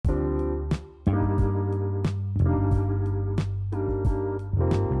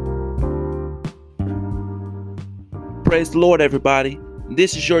Praise the Lord, everybody.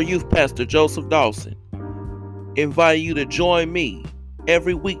 This is your youth pastor, Joseph Dawson, inviting you to join me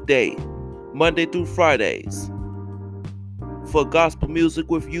every weekday, Monday through Fridays, for gospel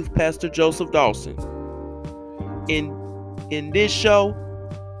music with youth pastor Joseph Dawson. In this show,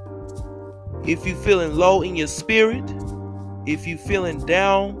 if you're feeling low in your spirit, if you're feeling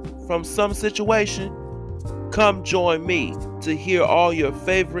down from some situation, come join me to hear all your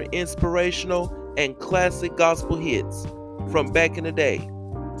favorite inspirational and classic gospel hits from back in the day,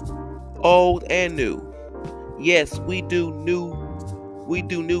 old and new. Yes, we do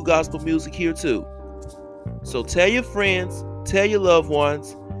new gospel music here too. So tell your friends, tell your loved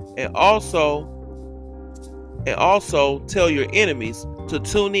ones, and also tell your enemies to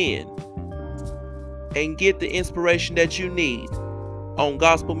tune in and get the inspiration that you need on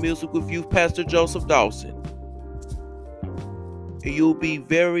gospel music with youth pastor Joseph Dawson. You'll be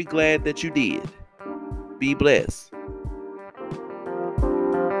very glad that you did. Be blessed.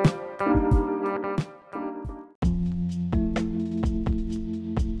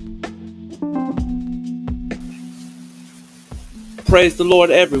 Praise the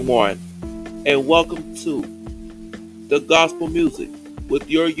Lord, everyone, and welcome to the gospel music with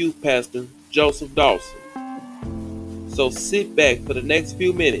your youth pastor, Joseph Dawson. So sit back for the next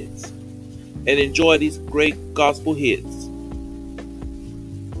few minutes and enjoy these great gospel hits.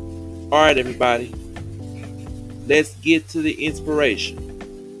 All right, everybody, let's get to the inspiration.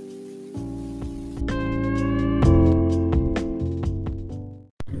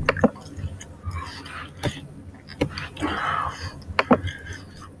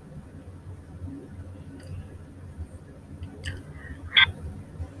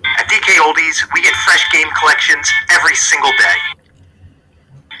 At DK Oldies, we get fresh game collections every single day.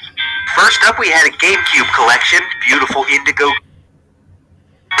 First up, we had a GameCube collection, beautiful indigo.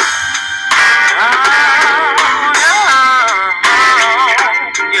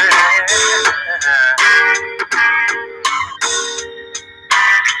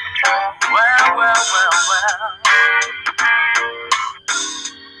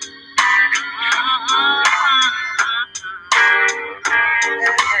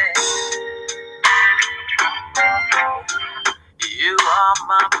 You are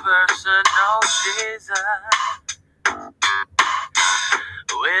my personal Jesus.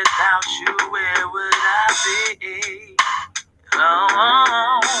 Without you, where would I be?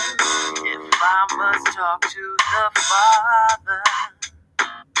 Oh, if I must talk to the Father,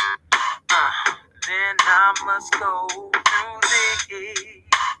 then I must go through thee.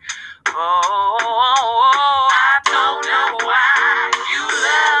 Oh, I don't know why you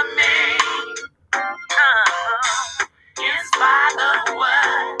love me. In spite of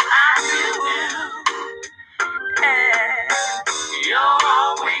what I do, and you're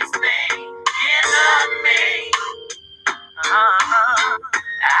always thinking of me. I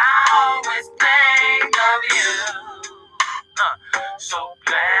always think of you. So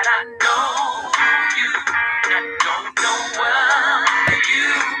glad I know you. I don't know what you.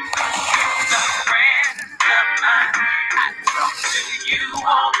 You're a friend of mine. I talk to you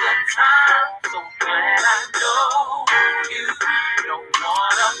all the time. So glad I know you. Don't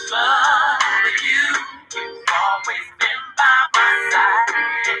wanna bother you. You've always been by my side.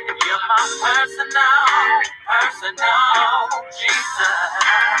 And you're my personal Jesus.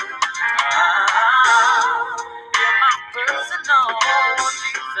 You're my personal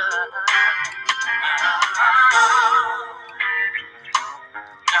Jesus.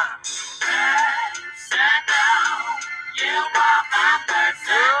 You are my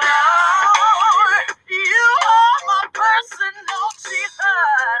personal. You are my personal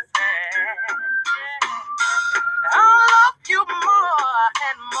Jesus. I love you more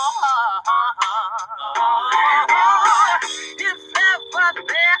and more. If ever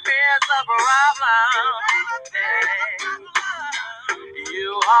there is a problem, you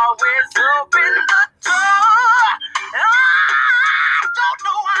always open the door. I don't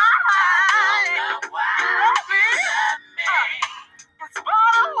know why. It's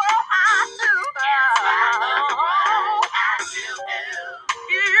part of what I do.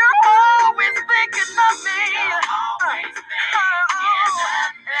 You're always thinking of me. Always think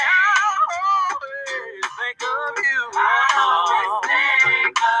of you. Always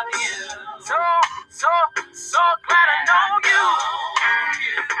think of you. So glad I know you.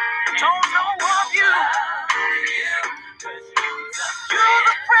 Don't know of you. You're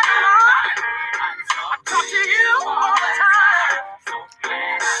the friend of mine. I talk to you all the time.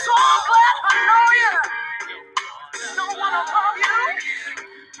 So glad I know you. No one above you.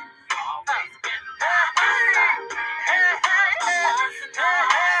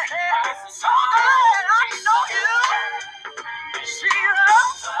 So glad I know you.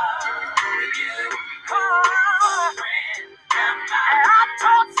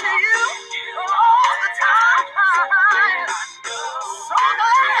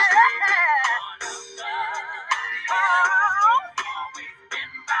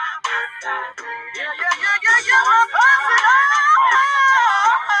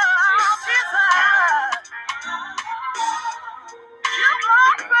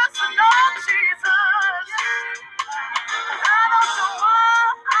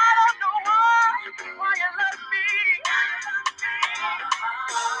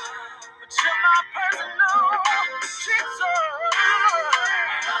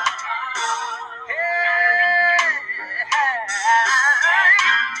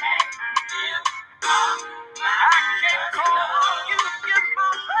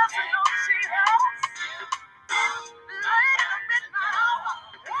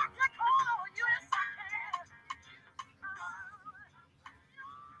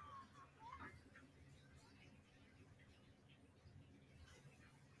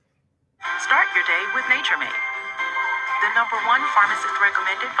 Nature Made, the #1 pharmacist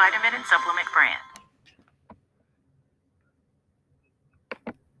recommended vitamin and supplement brand.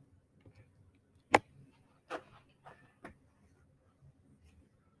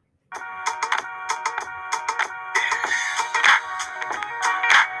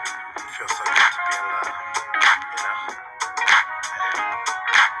 Feels so good to be in love, you know?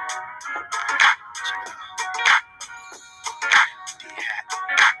 Check it out. D-Hat,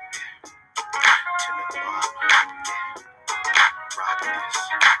 Timid Bob, rock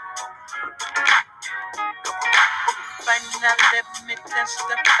this. Right now, let me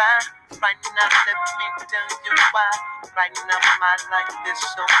testify. Right now, let me tell you why. Right now, my life is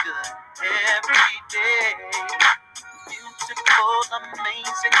so good every day. Beautiful,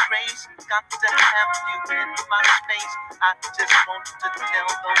 amazing grace. Got to have you in my space. I just want to tell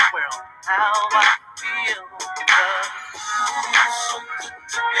the world how I feel. Love. So good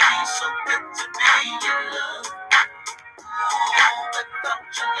to be, so good to be in love. Without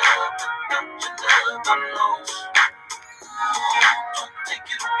your love, I'm lost. Don't take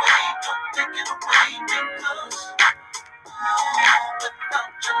it away, don't take it away, because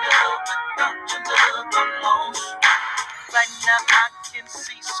without your love, I'm lost. Right now I can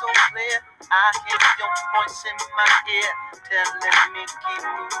see so clear. I hear your voice in my ear, telling me keep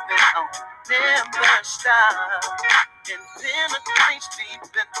moving on, never stop. It penetrates deep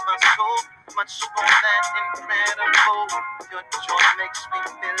in my soul, much more than incredible. Your joy makes me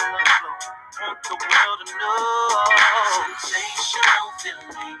feel aglow. Want the world to know. Sensational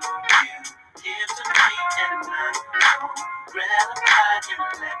feeling you give to me, and I'm so gratified you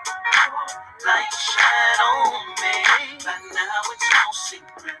let your light shine on me. By now it's no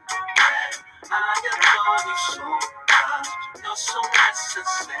secret that I adore you so much. You're so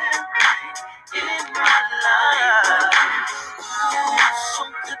necessary in my life. So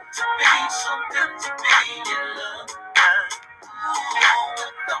good to be, so good to be in love.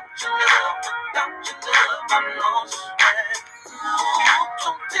 Without your love, I'm lost.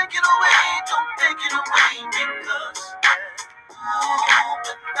 Don't take it away, don't take it away, because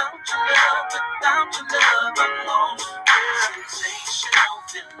without your love, I'm lost. Sensational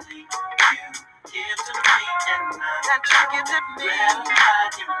feeling you give to me, and that you give to me.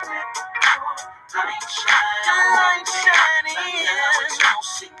 Gratified you let your light shine. Your light shining. Now it's no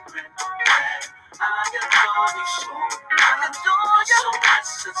secret that I adore you so. I adore you. So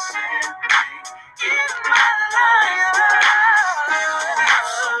necessary in my life.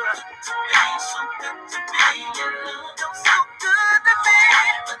 So good to be in love. You're so good to me.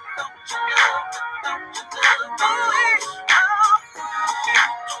 Without your love, don't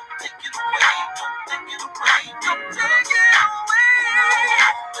take it away, don't take it away, don't take it away.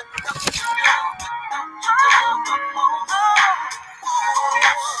 Without your love, I'm lost.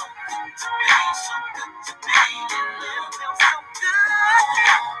 So good to be, so good to be in love. Feels so good.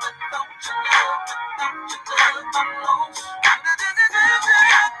 Without your love, I'm lost. Don't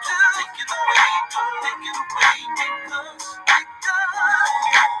take it away, don't take it away, because without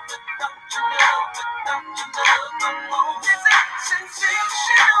your love, I'm lost.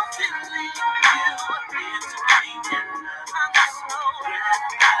 Sensational feeling you give to me, and I'm so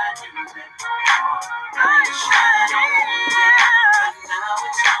gratified you let your light shine on me. But now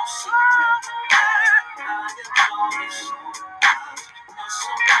it's no secret I adore you so much. You're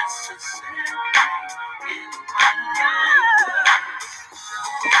so necessary in my life.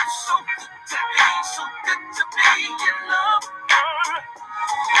 So good to be, so good to be in love.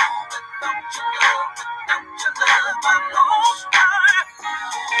 Without your love, I'm lost.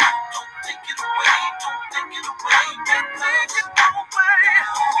 Don't take it away, don't take it away, can't take it away.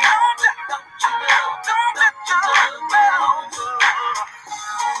 Without your love, I'm lost.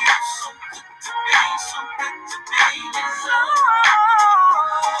 So good to be, so good to be in love.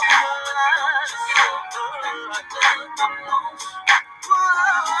 Without your love, I'm lost.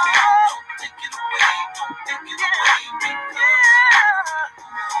 Don't take it away, don't take it away, because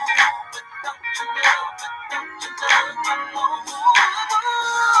without your love, I'm lost.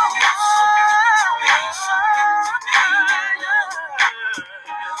 So good to be, so good to be in love.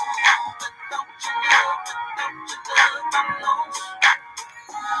 Without your love, I'm lost.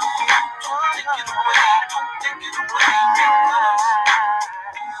 Don't take it away, don't take it away, because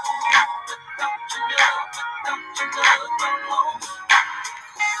without your love, I'm lost.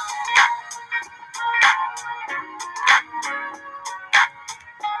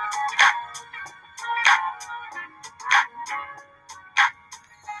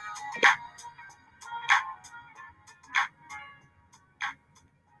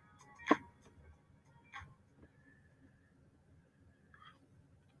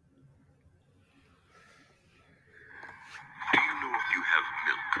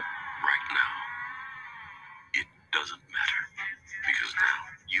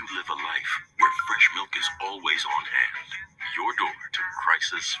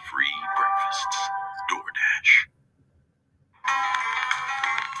 crisis-free breakfasts. DoorDash.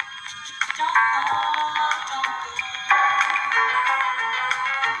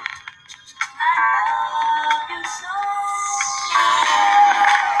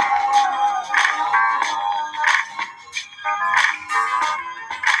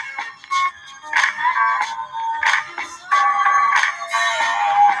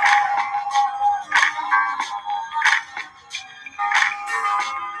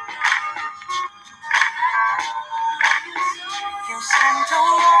 You sent a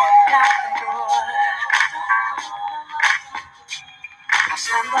walk out the door. I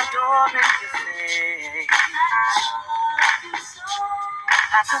slammed the door in your face.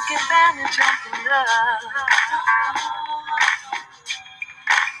 I took advantage of your love.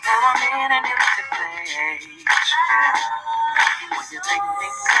 Now I'm in an empty place. Yeah. Will you take me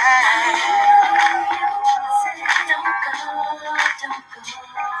back? Don't go, don't go.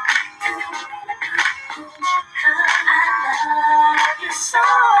 I love you so.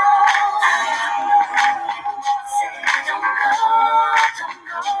 Don't go, don't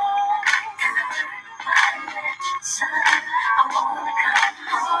go. I wanna come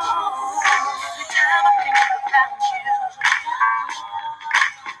home. Every time I think about you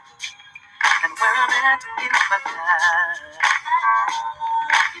and where I'm at in my life,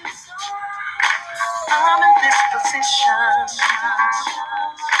 I'm in this position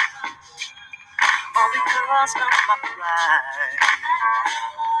all because of my pride.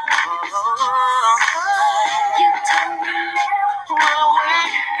 You told me never run away,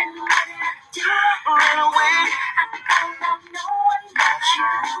 and what did I do? Run away. I found out no one loves you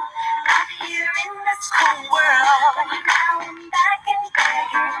out here in this cold world. But now I'm back and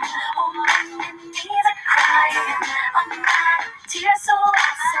begging, on my knees are crying. I'm out of tears, so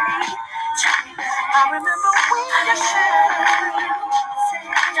I say, take me back. I remember when you said,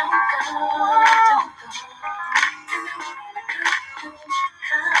 don't go, don't go.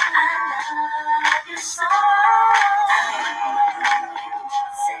 I love you so.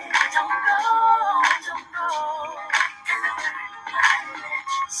 Don't go, don't go.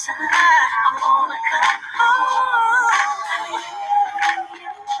 I wanna come home.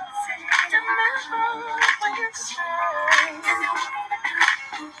 Remember when you said,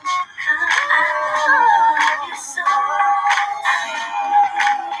 I love you so.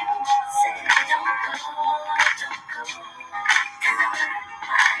 Don't go, don't go.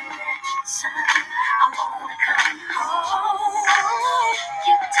 I wanna come home.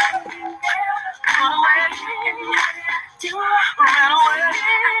 You told me never run away, and what did I do? Run away. I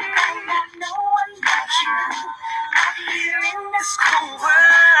found out no one loves you out here in this cold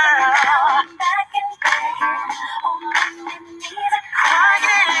world. I'm back and begging, on my knees are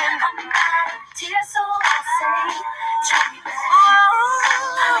crying. I'm out of tears, so I say, take me back.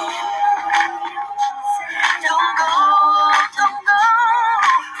 Don't go, don't go.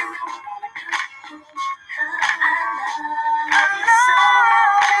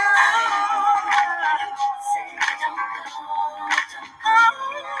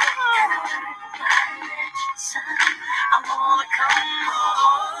 I wanna come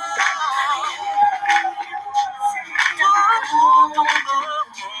home. Don't go, don't go.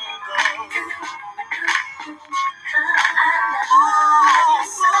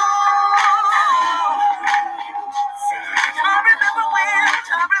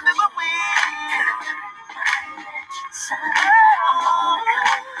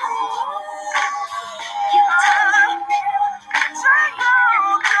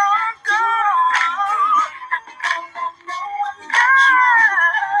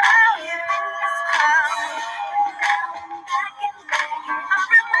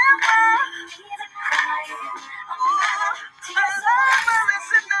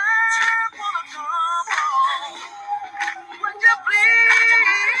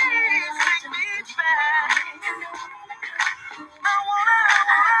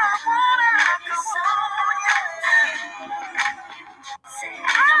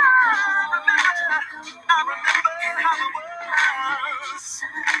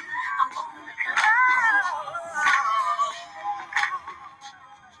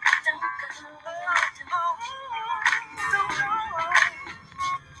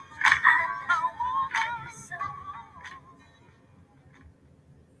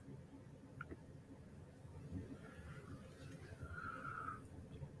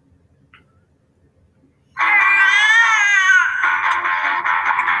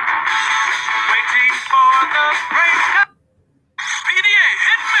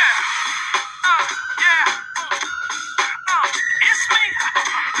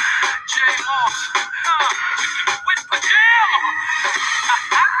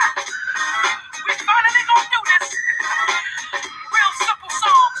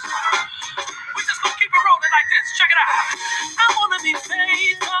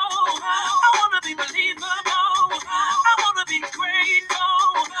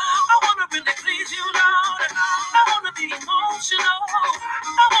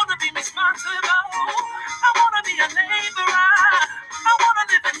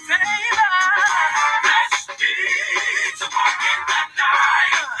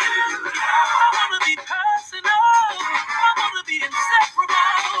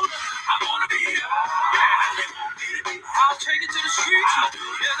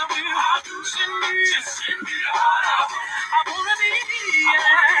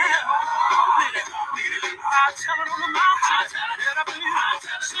 tell it on the mountain.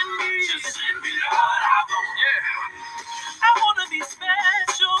 Send me, Lord. I wanna be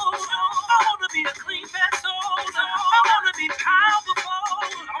special. I wanna be a clean vessel. I wanna be powerful.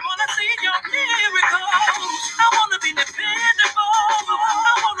 I wanna see your miracles. I wanna be dependable.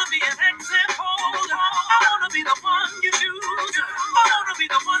 I wanna be an example. I wanna be the one you choose. I wanna be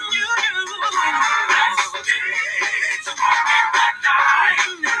the one you use.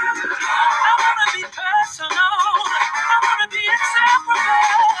 I wanna be personal. I wanna be acceptable.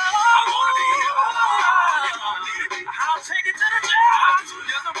 I'll take it to the job.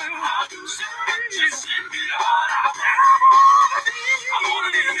 Just send me, Lord. I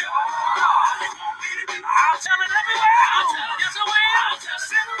wanna be. I'll tell it everywhere. Yes, I will.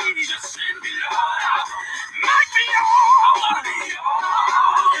 Just send me, Lord. Make me all. I wanna be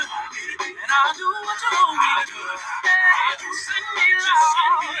all. And I'll do what you want me to do. Yeah. Send me,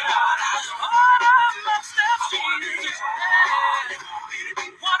 Lord. All of my steps, Jesus. Yeah.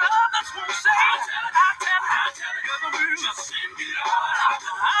 What others won't say, I'll tell you're the real. Just send me, Lord.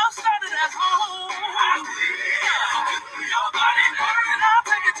 I'll start it at home. And I'll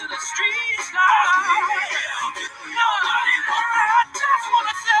take it to the streets, Lord. I just want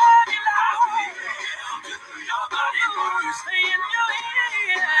to serve you, Lord. Stay in your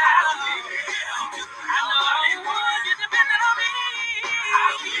ear. I know you're depending on me.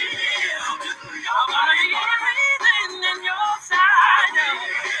 I'm gonna be everything in your side.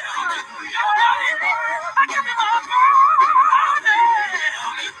 I give you my body.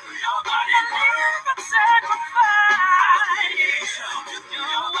 And live and sacrifice.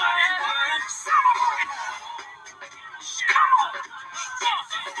 Your word. Come on.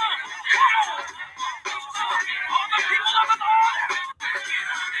 All the people of the Lord.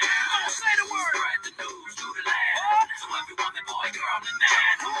 Say the word. Spread the news through the land. To every woman, boy, girl, and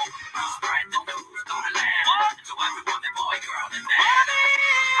man. Spread the news through the land. To every woman, boy, girl, and man.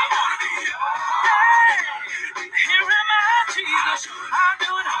 I wanna be yours. Here am I, Jesus. I'll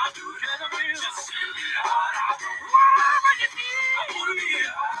do it. You're the real. Just send me, Lord. Whatever you need. I wanna be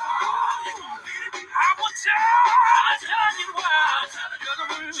yours. I will tell you why. You're the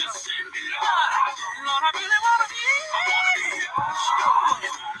real. Just send me, Lord. Lord, I really wanna be. I wanna be yours.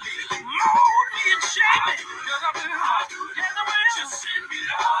 Mold me and shape me. You're the real. You're the real. Just send me,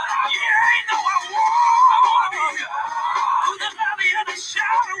 Lord. Yeah, ain't no I wanna be yours. Through the valley of the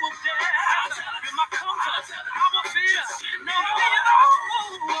shadow of death. You're my comfort. I will fear. No, I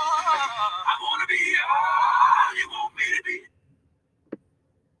wanna be all you want me to be.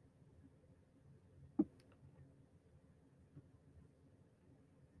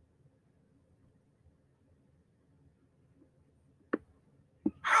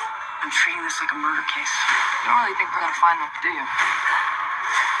 I'm treating this like a murder case. You don't really think we're gonna find them, do you?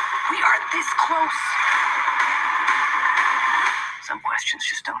 We are this close. Some questions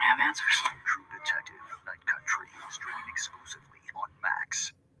just don't have answers. True Detective, Night Country, streaming exclusively on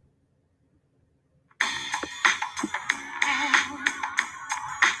Max.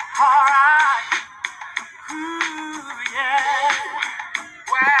 All right. Ooh, yeah.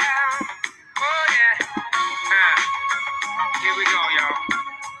 Wow. Oh, yeah. Here we go, y'all.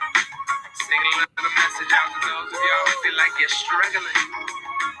 Sing a little message out to those of y'all who feel like you're struggling.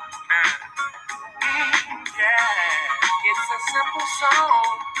 Yeah. It's a simple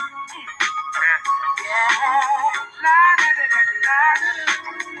song. Yeah. La da da da da da.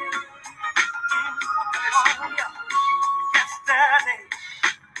 Yesterday,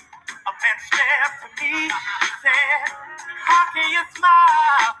 a man stared to me and said, how can you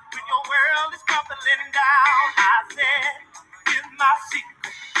smile when your world is crumbling down? I said, here's my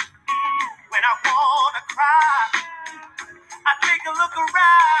secret. When I wanna cry, I take a look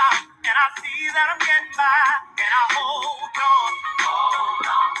around and I see that I'm getting by, and I hold on.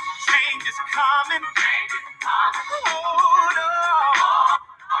 Change is coming. Hold on.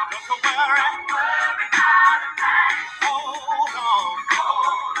 Don't you worry. Hold on.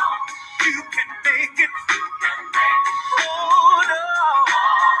 You can make it. Hold on.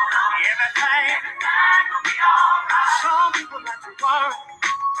 Everything will be alright. Some people like to worry.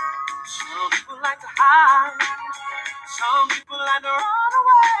 Some people like to hide. Some people like to run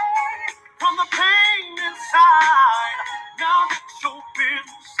away from the pain inside. Now that's your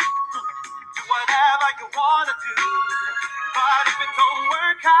business. Do whatever you wanna do. But if it don't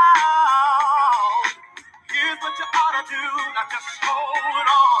work out,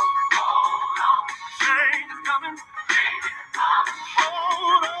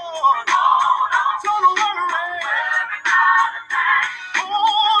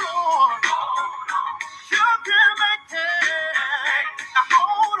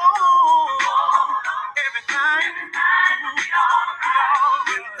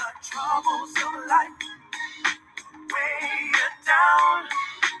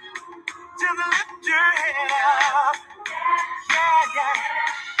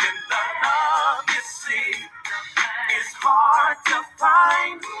 And the love you see is hard to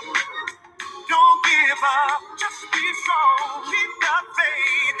find. Don't give up, just be strong. Keep the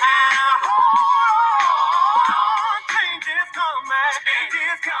faith and hold on. Change is coming, change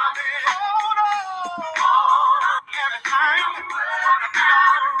is coming. Hold on, everything's gonna be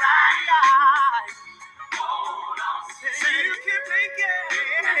alright. Say you can make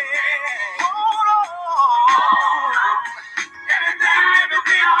it. Hold on.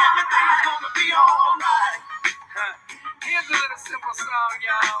 Everything's gonna be alright. Here's a little simple song,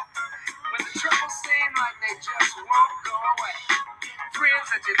 y'all. When the troubles seem like they just won't go away. Friends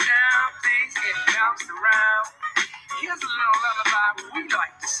that you're down, things get bounced around. Here's a little lullaby we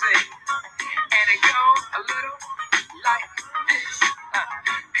like to sing. And it goes a little like this.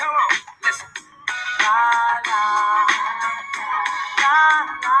 Come on, listen. La la, la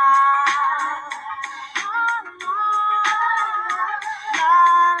la, la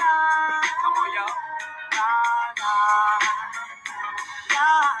la. Come on, y'all. La la, la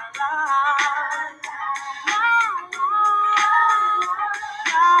la,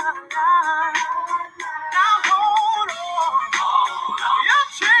 la la. Now hold on. Your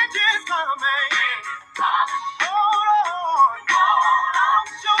change is coming. Hold on.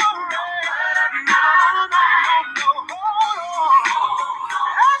 Don't you worry. No. Hold on.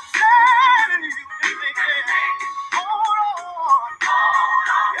 I'm telling you, hold on.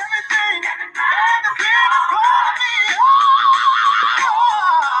 Everything is gonna be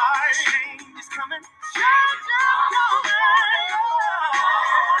alright. Change is coming. Change is coming.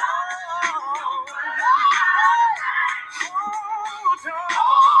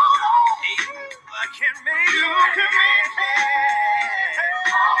 I can make it.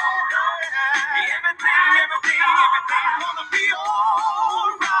 Everything's gonna be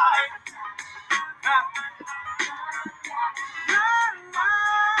alright.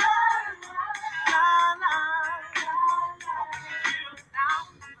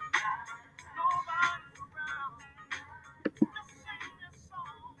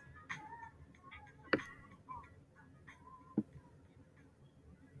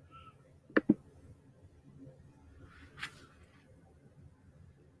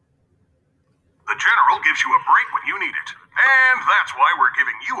 The General gives you a break when you need it. And that's why we're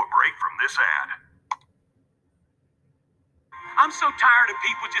giving you a break from this ad. I'm so tired of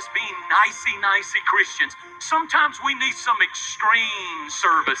people just being nicey Christians. Sometimes we need some extreme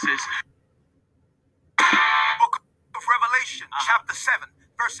services. Book of Revelation, chapter 7,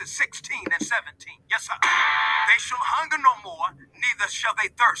 verses 16 and 17. Yes, sir. They shall hunger no more, neither shall they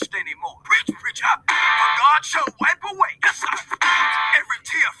thirst anymore. Preach, preacher. For God shall wipe away, yes, sir, every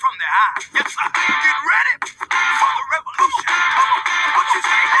tear from their eye. Yes, sir. Get ready for the revolution. What you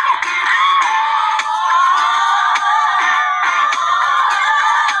say?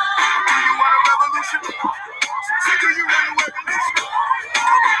 Do you want a revolution? Say, do you want a revolution?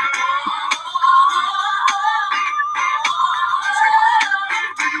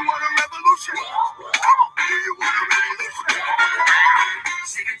 Do you want a revolution? Come on, do you want a revolution?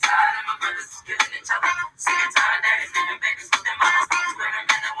 Sick and tired of my brothers killing each other. Sick and tired of daddies leaving babies with their mothers. Swearing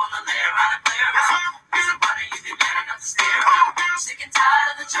men that wanna lay around and play around. It's a party you be man enough to stay around. Sick and tired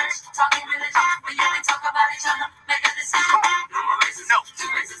of the church talking religion, but yet they talk about each other. Make a decision. No more racism. No. To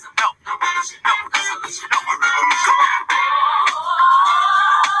racism. No. No revolution. No. No solution. No more revolution.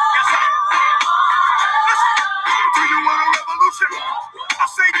 Yes, sir. Listen. Do you want a revolution? I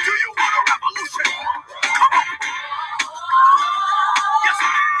say, do you want a revolution? Come on. Yes,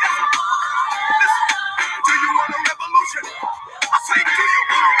 sir. Yes, sir. Listen. Do you want a revolution? I say, do you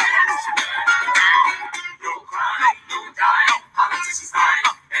want a revolution? No crime. No dying. No. Politicians lying.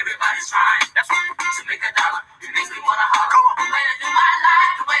 Everybody's trying. That's right. To make a dollar. It makes me wanna holler. Come on. The way to do my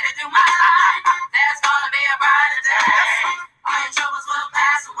life. The way to do my life. There's gonna be a brighter day. All your troubles will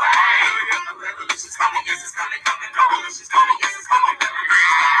pass away. A revolution's coming. Yes, it's coming. Coming. Revolution's coming. Yes, it's coming.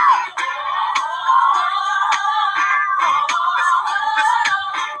 Listen.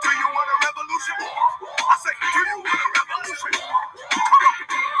 Do you want a revolution? I say, do you want a revolution? Come on.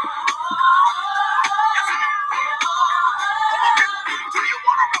 Yes, sir. Come on, people. Do you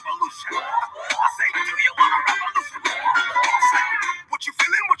want a revolution? I say, do you want a revolution? Say, what you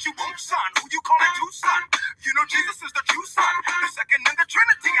feeling, what you want, son? Who you calling to, son? You know Jesus is the true son, the second in the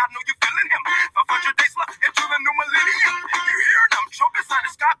Trinity. I know you feeling him. 500 days left into the new millennium. You hearing them trumpets on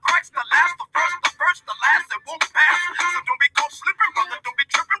the sky, Christ the last, the first, the last. It won't pass. So don't be caught slipping, brother. Don't be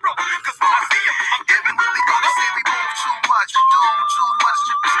tripping, brother. Cause when I see him, I'm giving really, brother. They say we move too much, you do too much.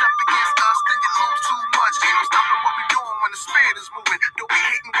 If you step against us, then you lose too much. Ain't no stopping what we doing when the spirit is moving. Don't be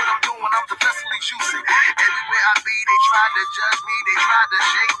hating what I'm doing, I'm the vessel he's using. Everywhere I be, they try to judge me, they try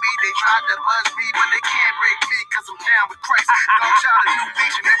tried to buzz me, but they can't break me, cause I'm down with Christ. Don't try to new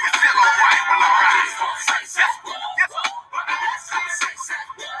legion, it was still alright. Well, alright. Yes, yes.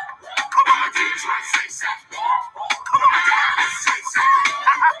 Come on, Detroit, say so. Come on, Dallas, say so.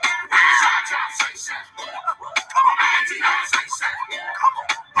 Say so. Come on, Detroit, say so. Come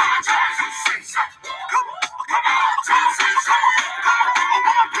on, Georgia, say so. Come on, say so. Come on, I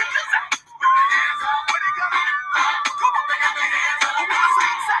want my pictures out. Where they got 'em? Come on, I want to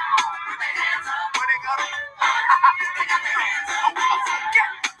say so. Where they got 'em? I want to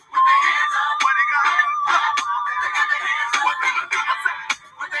forget. Where they got 'em? What they gonna do?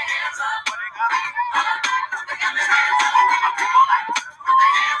 Where they got 'em?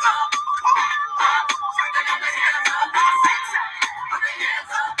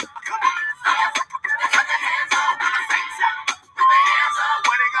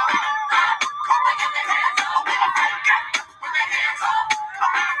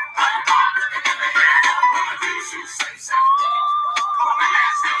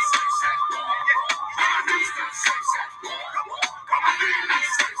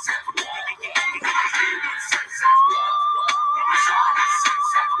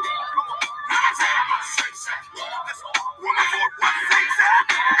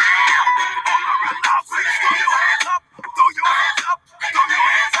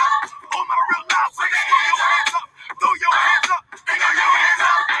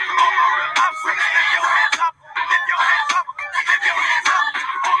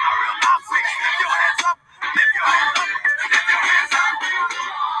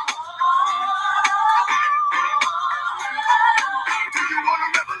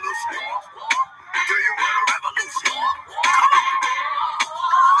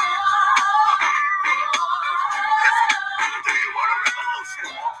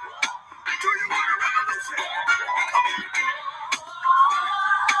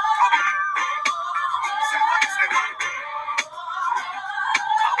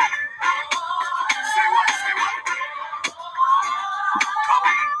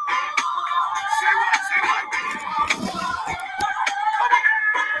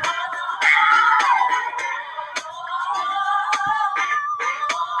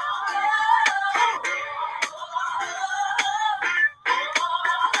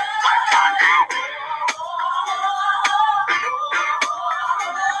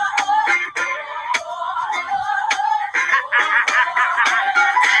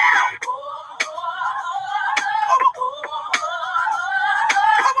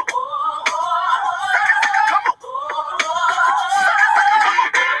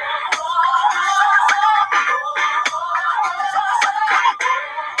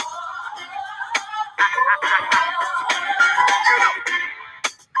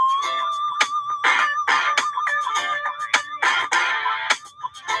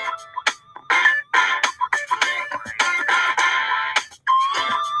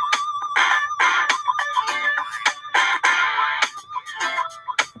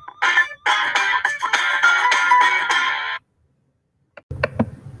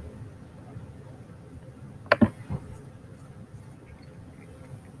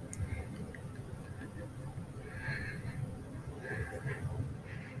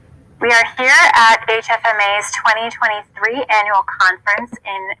 We are here at HFMA's 2023 annual conference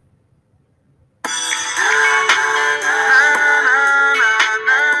in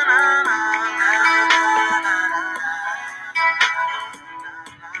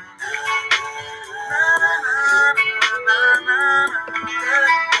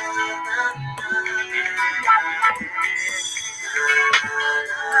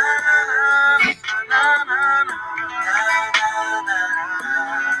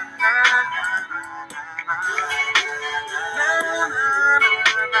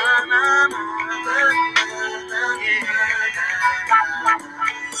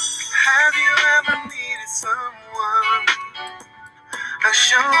Have you ever needed someone, a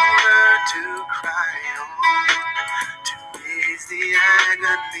shoulder to cry on, to ease the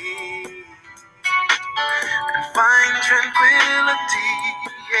agony, and find tranquility,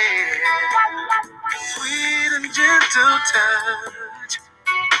 yeah. Sweet and gentle touch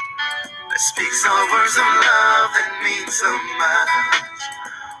that speaks all words of love that mean so much.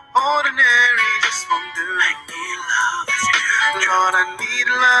 Ordinary just won't do. I need love is spiritual. Lord, I need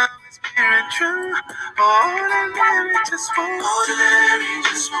love is spiritual. Ordinary just won't do. Ordinary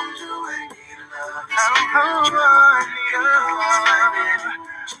just won't do. I need love is spiritual. I need love.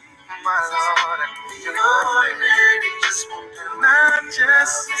 My Lord, I need your ordinary just won't do. Not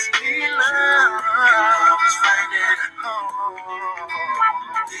just need love. Love is finding.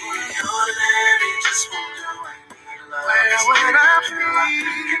 The ordinary just won't do. Where would I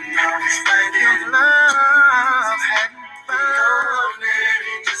be?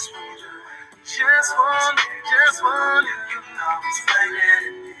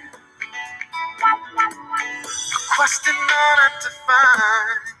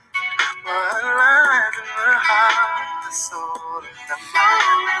 what lies in the heart, the soul, and the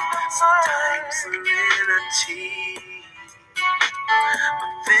mind. Sometimes serenity,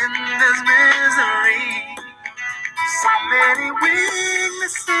 but then there's misery. So many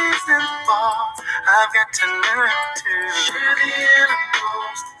weaknesses and faults I've got to learn to share the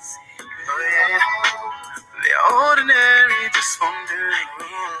innermost secret. Oh yeah, the ordinary just won't do.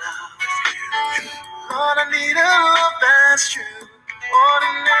 Lord, I need a love that's true.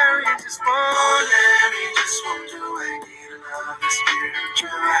 Ordinary just won't do. I need a love that's spiritual.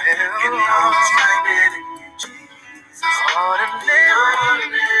 And love's finding in you, Jesus.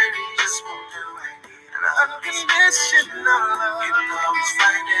 Ordinary just won't do. An unconditional love. And love's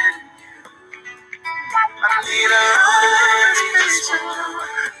finding in you. I need a love that's peaceful,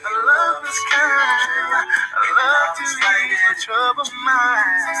 a love that's kind, a love to ease my troubled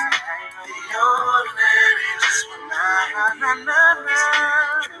mind. The ordinary just will not,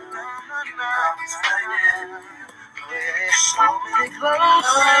 it's finding. So many close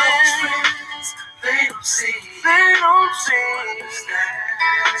friends, they don't see,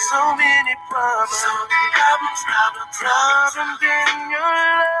 so many problems, problems in your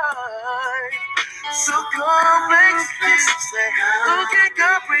life. So complex, who can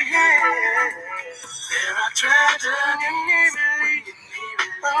comprehend? There are tragedies and evil.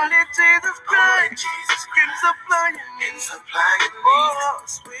 Only Jesus Christ can supply your needs. Oh,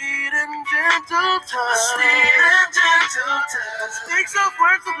 sweet and gentle touch. Speaks of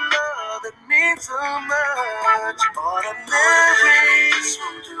words of love that mean so much. Ordinary,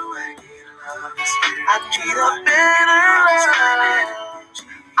 I need a better love.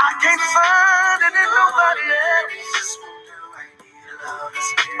 I can't find it in nobody else.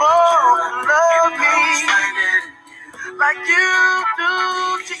 Oh, love me like you do.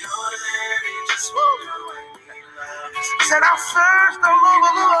 Said I searched all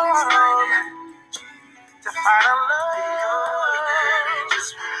over the world to find a love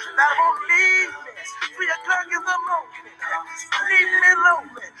that won't leave me 3 o'clock in the morning, leave me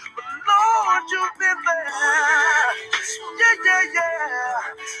lonely. But Lord, you've been there. Yeah.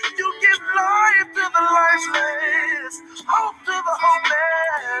 You give life to the lifeless, hope to the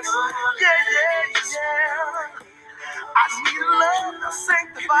hopeless. Yeah. I need love to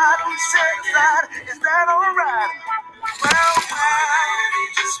sanctify, set aside. Is that alright? Well,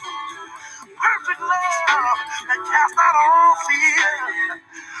 perfect love that casts out all fear.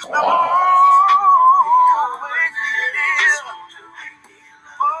 The always is.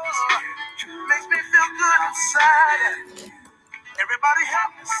 Oh, makes me feel good inside. Everybody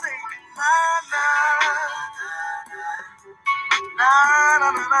help me sing.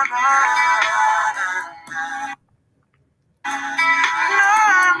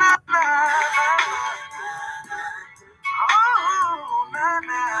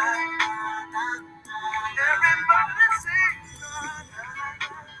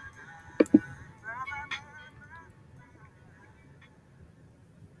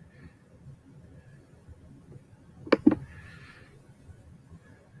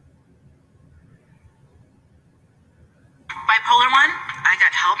 Bipolar 1, I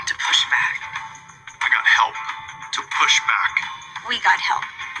got help to push back. I got help to push back. We got help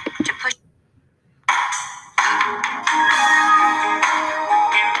to push.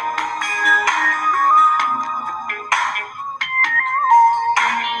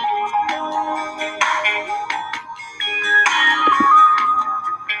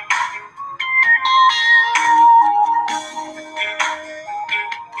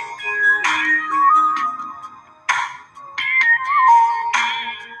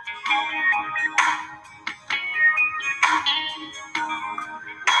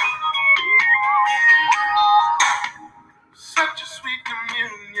 Such a sweet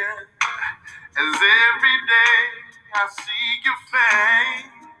communion as every day I see your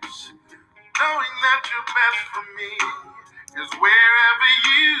face, knowing that your best for me is wherever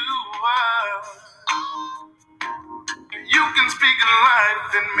you are. You can speak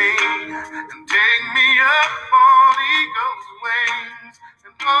life in me and take me up on eagle's wings,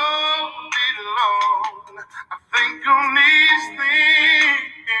 and all day long I think on these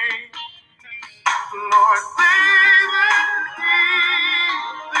things. Lord, they that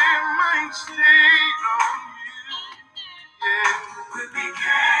keep their mind stayed on you, yeah, will be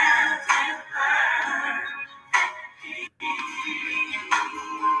kept in perfect peace.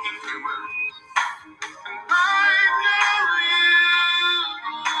 And I know you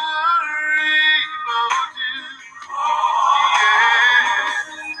are able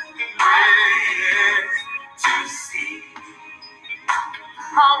to, to see.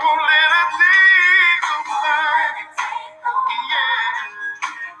 I won't let a day go by. Yeah.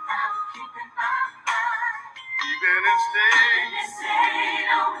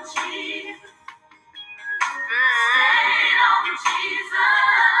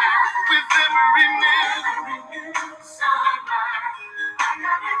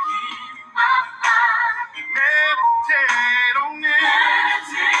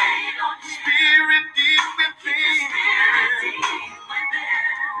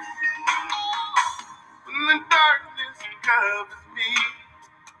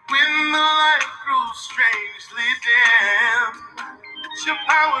 When the light grows strangely dim, it's your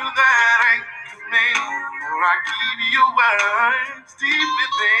power that anchors me, for I keep your words deep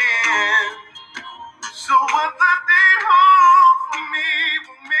within. So what the day holds for me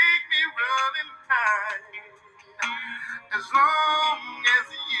will make me run in time, as long as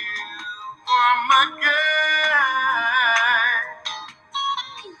you are my guide.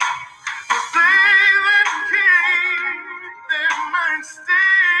 They that keep their mind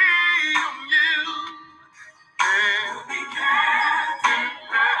stayed on you, they'll be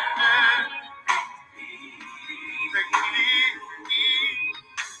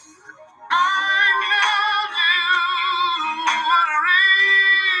I know you are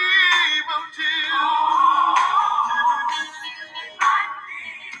able to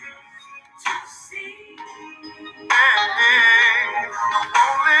See.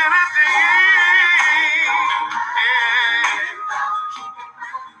 won't let it be.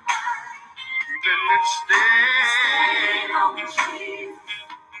 Then it stay.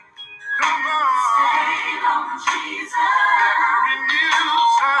 Come on. Every new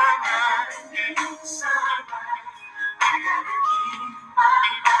sunrise.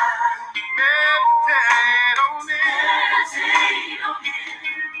 Meditate on it.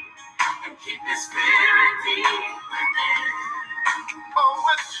 Keep the spirit deep within. Oh,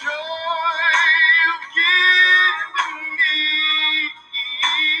 what joy you've given me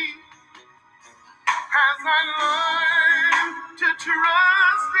as I learn to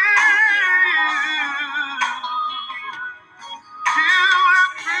trust in you. You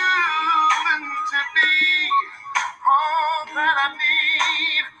have proven to be all that I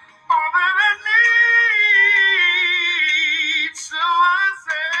need, all that I need. So I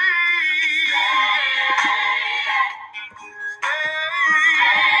say,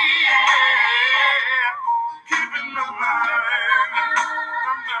 keeping my mind,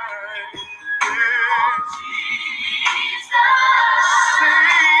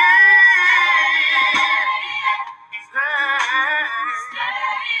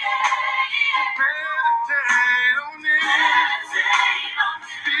 meditate on it,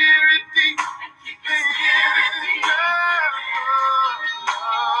 spirit deep, keeping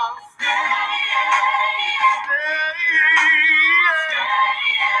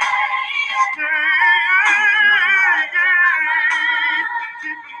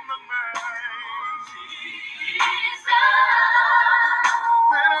my mind.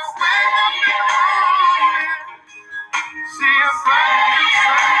 When I wake up in the morning, see a bright new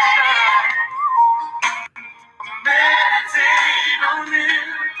sunshine. Meditate on it,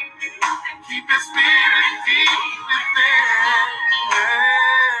 keep your spirit deep within.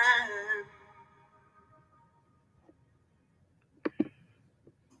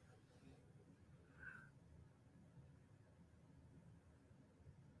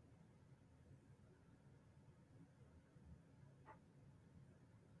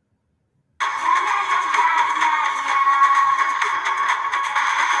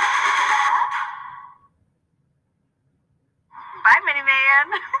 Bye, minivan.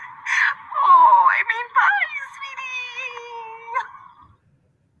 Oh, I mean, bye,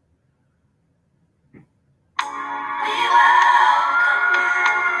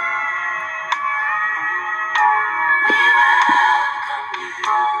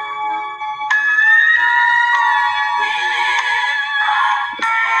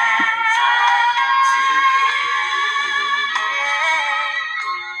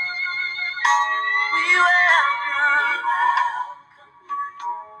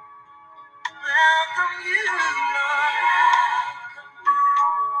 Welcome you.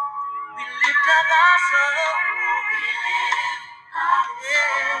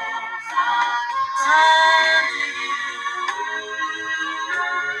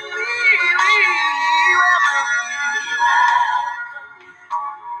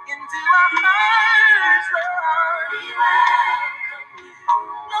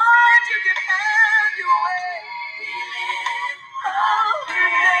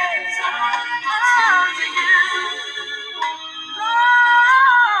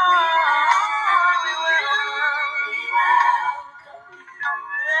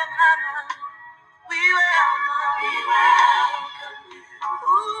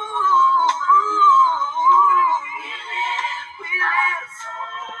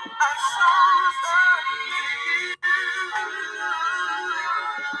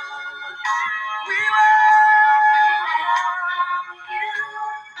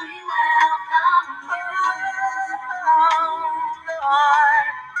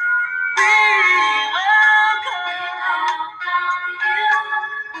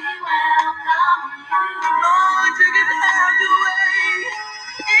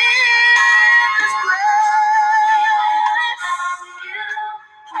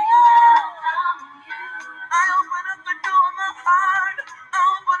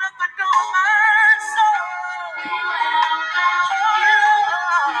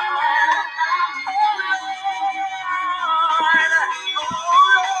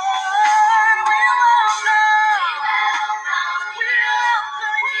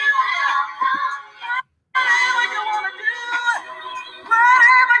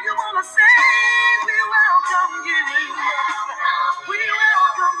 Mama say we welcome you. We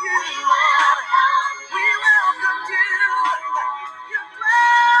welcome you, Lord. We welcome you. You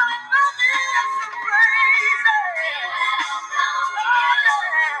dwell in the midst of praises.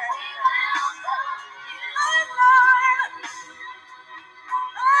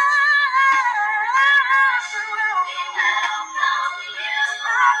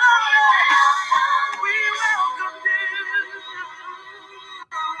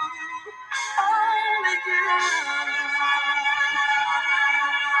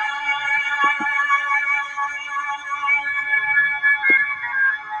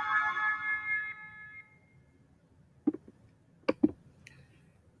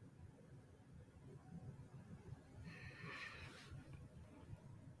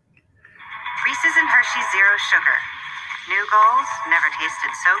 Reese's and Hershey's Zero Sugar. New goals never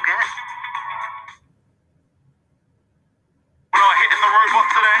tasted so good. We're not hitting the robot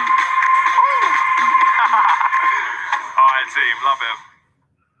today. All right, team, love it.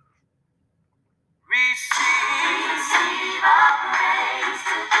 Receive our praise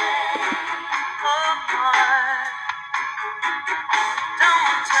today. Oh Lord,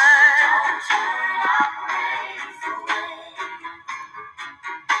 don't turn our praise away.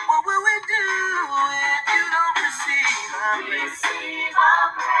 What will we do if you don't receive our praise? Receive our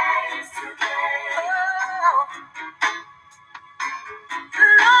praise today. Oh,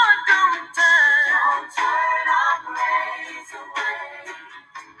 Lord, don't turn our praise away.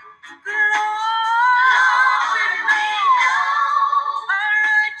 Lord, we know our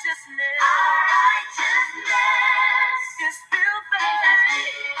righteousness is filthy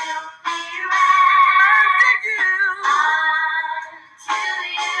unto you. Lord,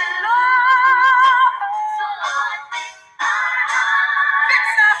 fix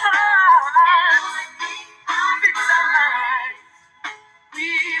our hearts, fix our minds. We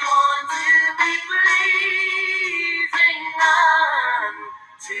want to be pleasing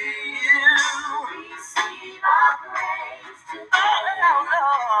unto you. Receive our praise today. Oh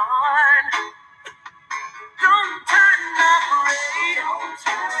Lord, don't turn our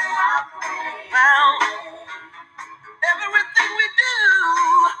praise. Now, everything we do,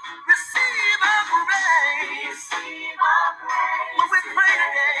 receive our praise. When we pray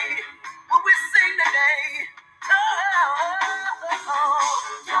today, when we sing today.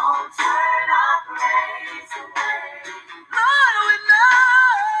 Don't turn our praise away. Lord,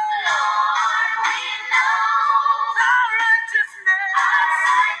 we know our righteousness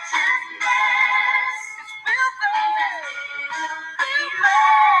is filthy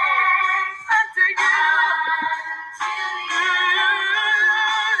unto you.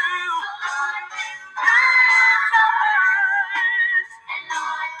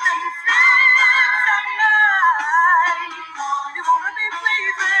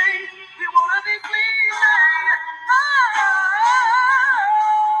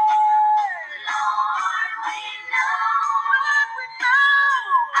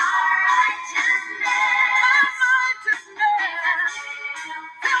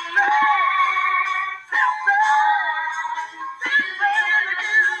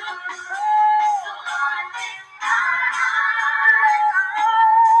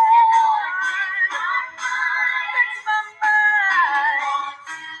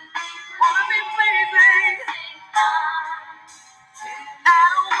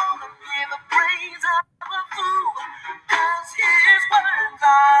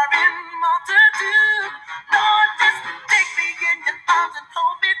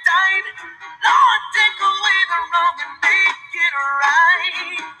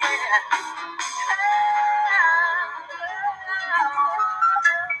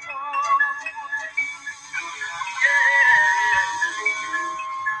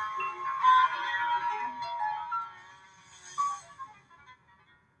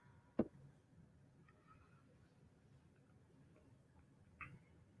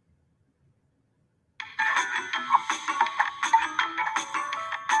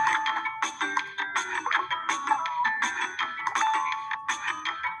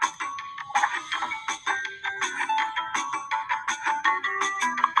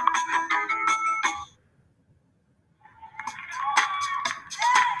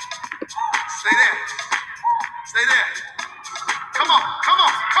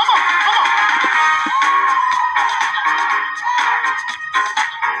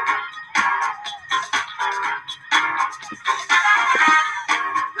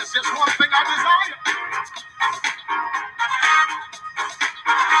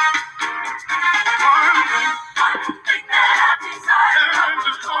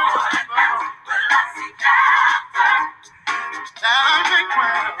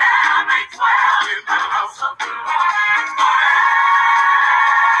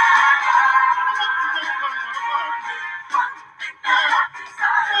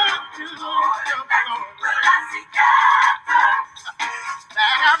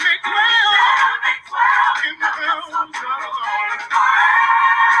 may dwell in the house of the Lord.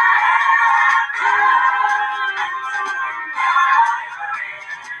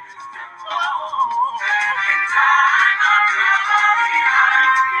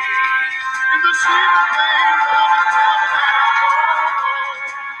 In the secret place of the tabernacle,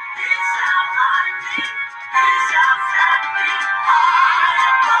 He shall find me. He shall set me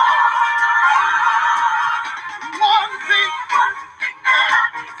high. One thing that I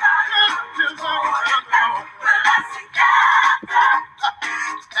desire of the Lord, will I seek after,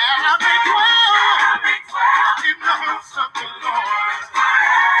 that I may dwell in the house of the Lord.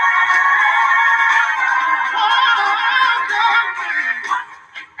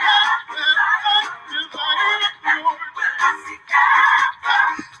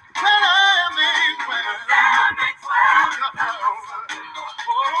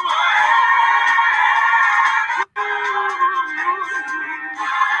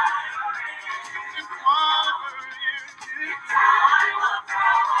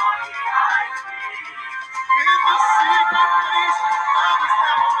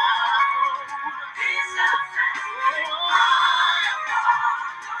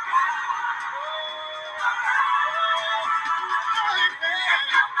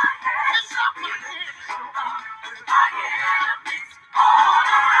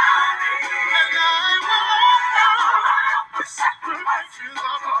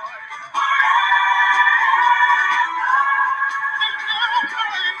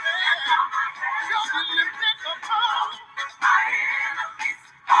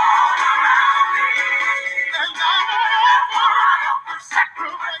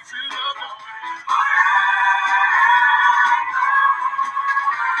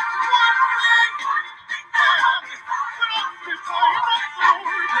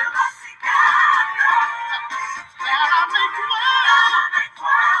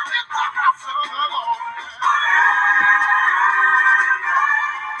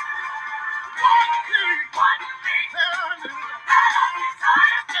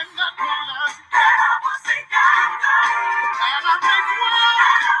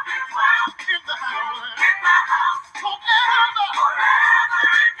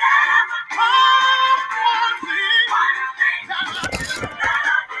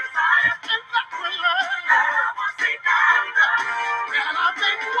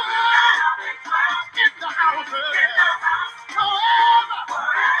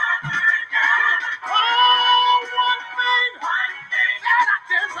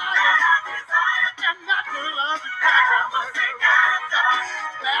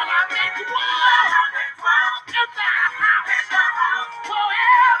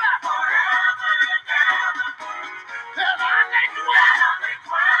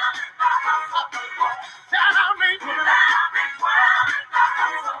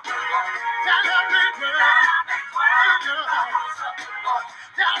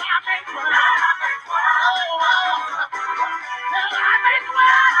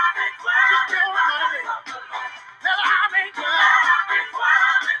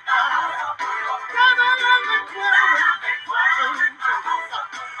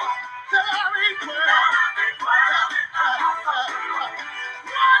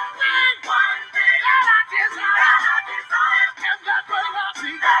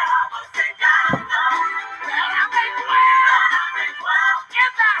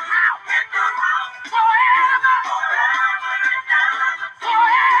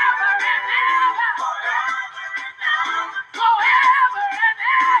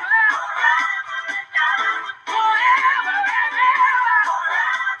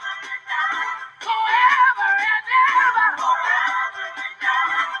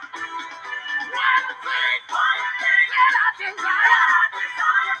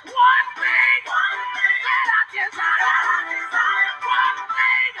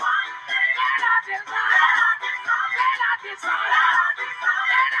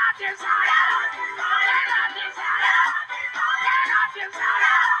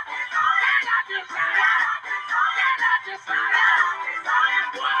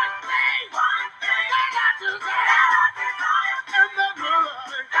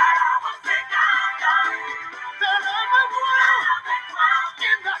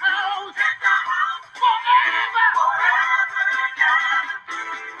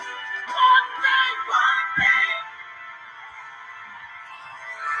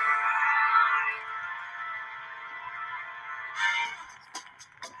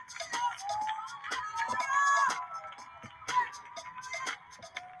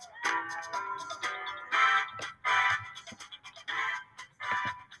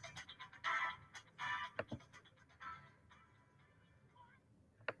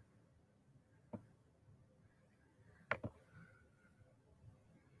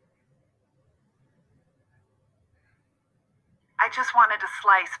 just wanted a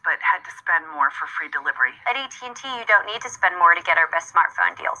slice, but had to spend more for free delivery. At AT&T, you don't need to spend more to get our best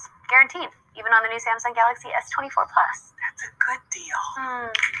smartphone deals. Guaranteed. Even on the new Samsung Galaxy S24 Plus. That's a good deal.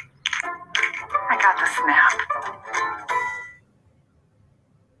 I got the snap.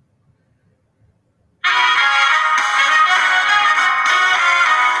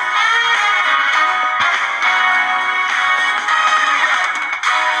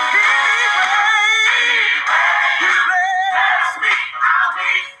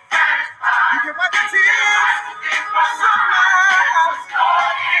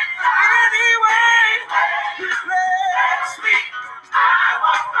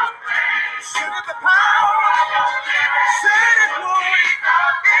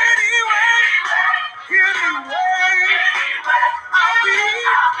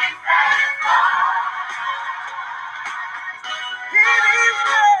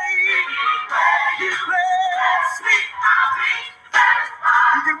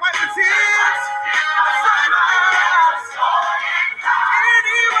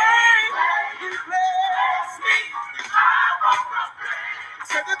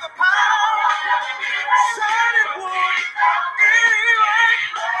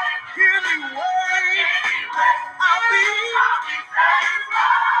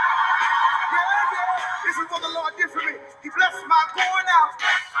 This is what the Lord did for me. He blessed my going out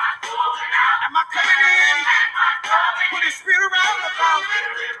and my coming in. Put his spirit around about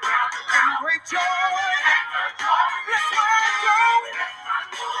and great joy. Bless my going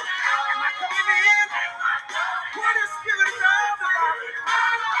and my coming in. Put his spirit around about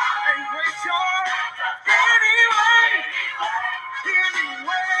and great joy.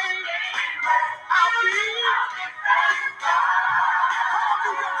 Anyway, I'll be. Come on, do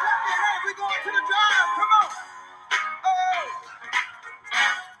your clap your hands. We're going to the drive. Come on. Oh.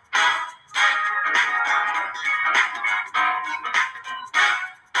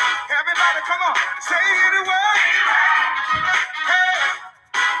 Everybody, come on. Say it away. Hey.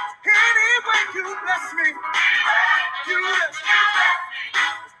 Anyway, you bless me. You bless me.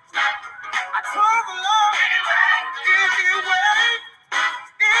 I told the Lord. Anyway,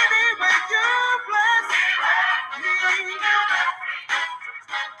 you bless me.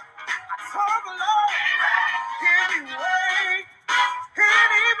 I told the Lord. Anyway,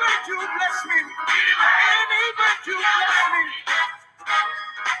 you bless me. Anyway, you bless me.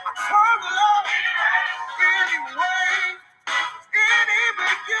 I told the Lord. Anyway,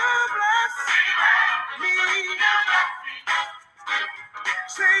 you bless me.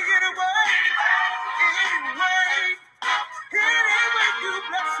 Say it away. Anyway, you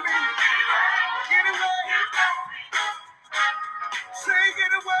bless me. Anyway, say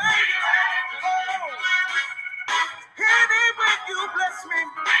it away. Oh, anyway, you bless me.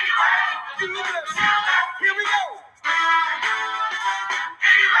 You bless me. Here we go.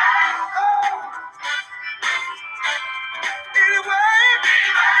 Oh, anyway,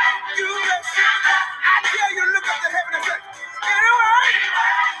 you bless me. I dare you to look up to heaven and say, anyway.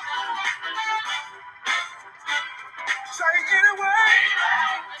 Say anyway,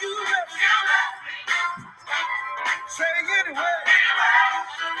 you bless me. Say anyway.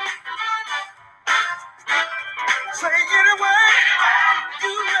 Say anyway,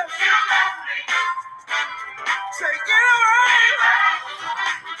 you bless me. Say anyway.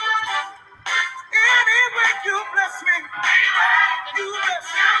 Anyway, you bless me. You bless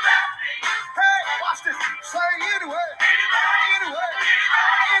me. Hey, watch this. Say anyway. Anyway.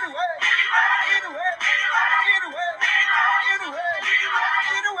 Anyway. Anyway. Anyway. Anyway.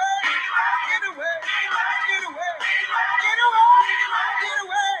 Anyway. Anyway.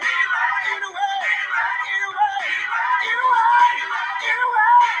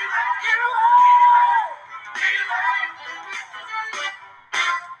 Anyway.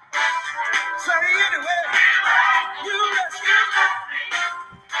 Say anyway, you bless me.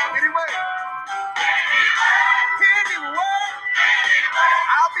 Anyway,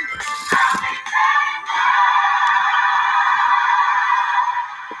 I'll be.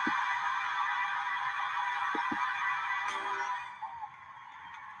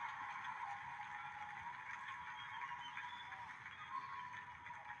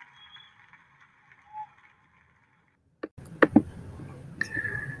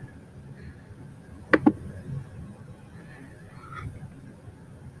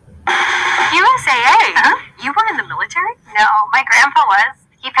 USAA? Huh? You were in the military? No, my grandpa was.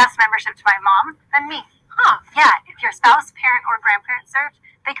 He passed membership to my mom, then me. Huh, yeah, if your spouse, parent, or grandparent served,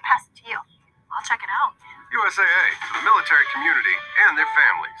 they could pass it to you. I'll check it out. USAA, for the military community and their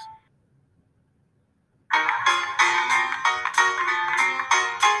families.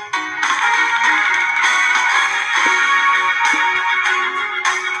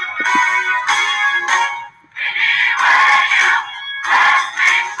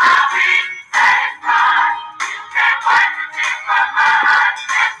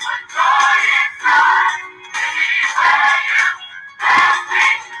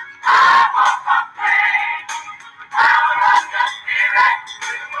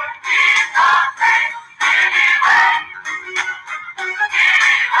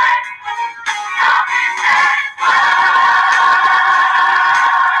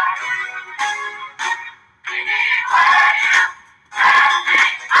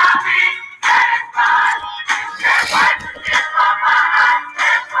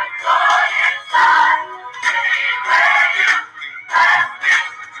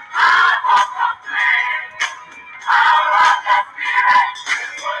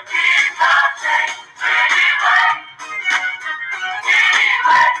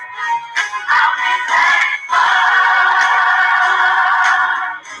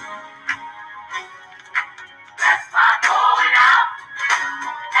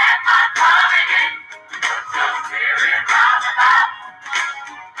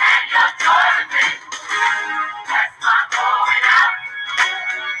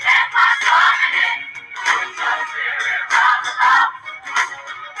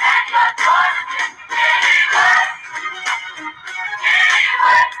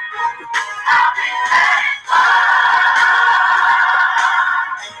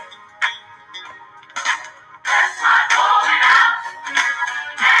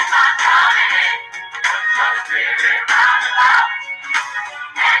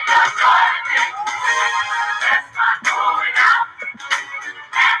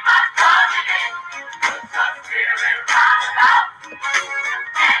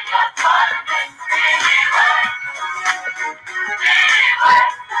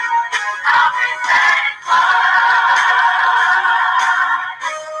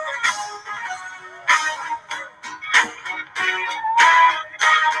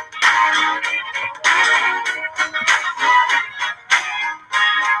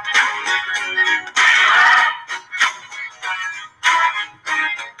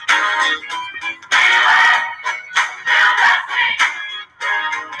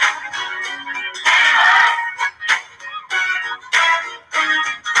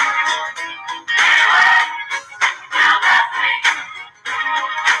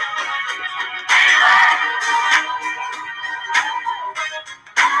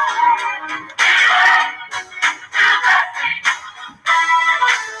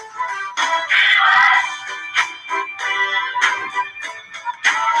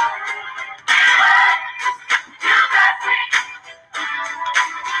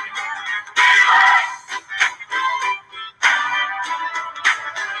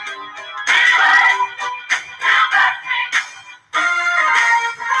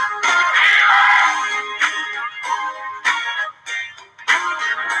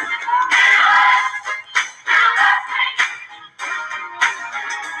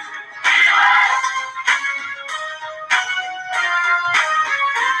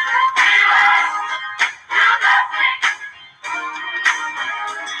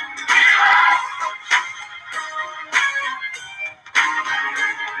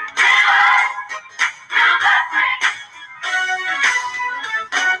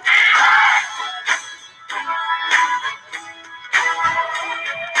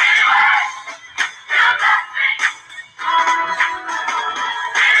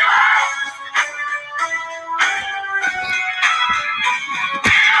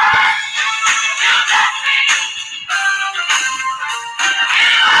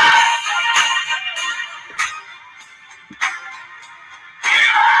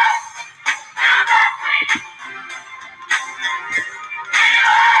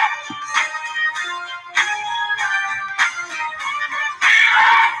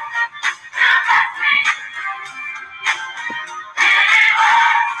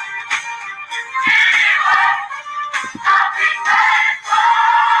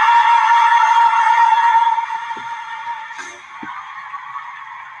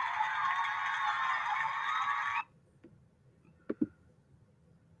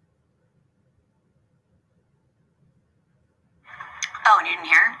 Oh, and you didn't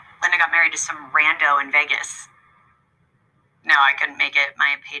hear? Linda got married to some rando in Vegas. No, I couldn't make it.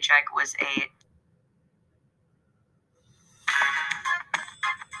 My paycheck was a...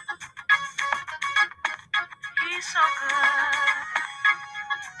 He's so good.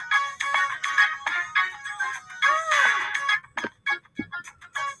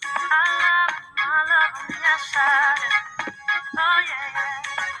 I love him, yes I do. Oh yeah, yeah.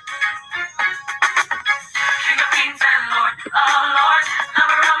 King of kings and Lord of lords,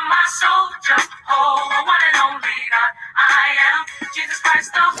 lover of my soul, Jehovah, one and only God. I am Jesus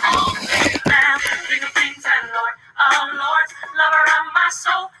Christ, the Holy Lamb. King of kings and Lord of lords, lover of my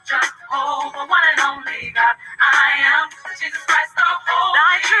soul, Jehovah, one and only God. I am Jesus Christ, the Holy Lamb.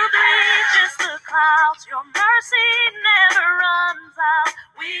 Thy truth reaches the clouds, your mercy never runs out.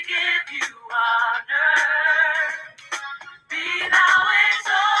 We give you honor. Be thou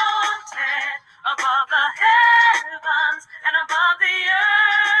exalted above the heavens and above the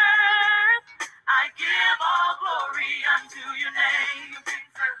earth. I give all glory unto your name.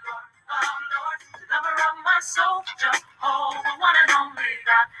 Kings and Lord of lords, lover of my soul, Jehovah, one and only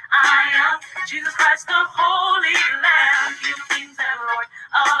God. I am Jesus Christ, the Holy Lamb. King of kings and Lord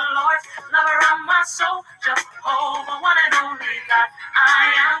of lords, lover of my soul, Jehovah, one and only God. I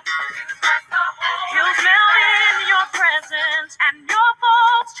am Jesus Christ, the Holy Lamb. Hills melt in your presence, and your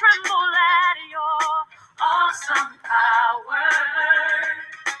foes tremble at your awesome power.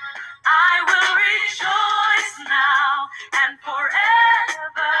 I will rejoice now and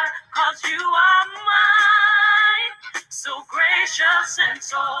forever, 'cause you are mine. So gracious and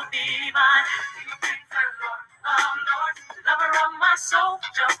so divine. King of kings and Lord of lords, lover of my soul,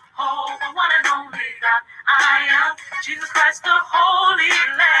 Jehovah, one and only God. I am Jesus Christ, the Holy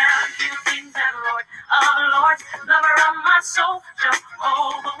Lamb. King of kings and Lord of lords, lover of my soul,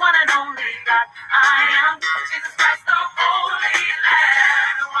 Jehovah, one and only God. I am Jesus Christ, the Holy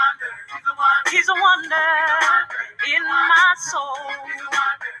Lamb. He's a wonder in my soul.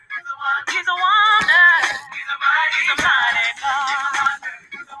 He's a wonder. He's a mighty God.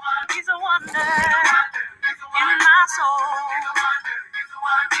 He's a wonder.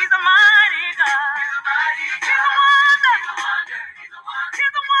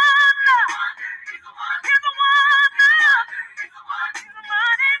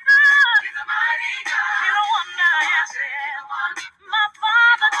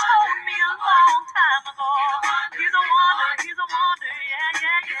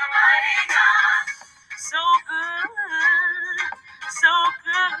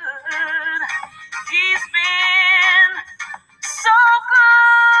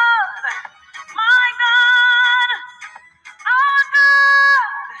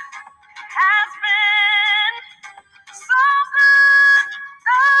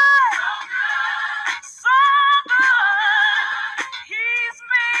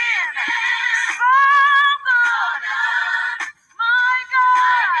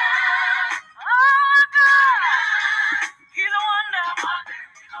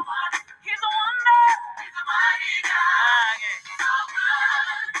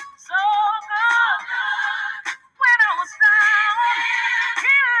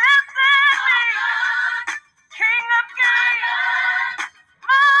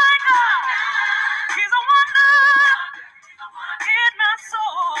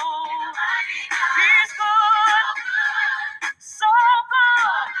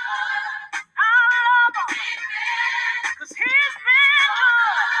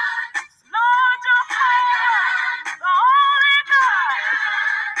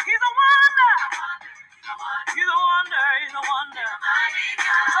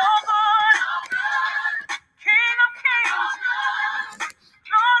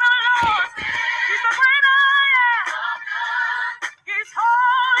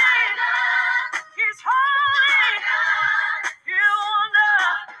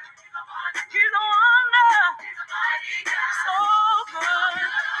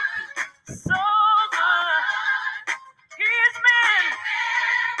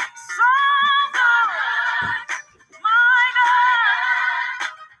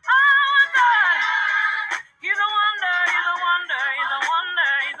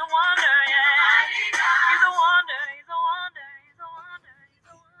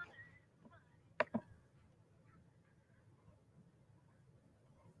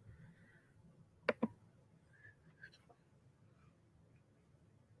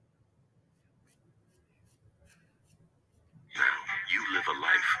 live a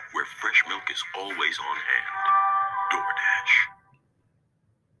life where fresh milk is always on hand. DoorDash.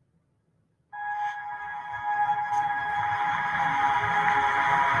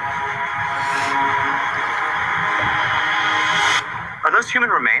 Are those human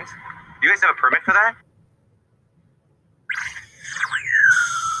remains? Do you guys have a permit for that?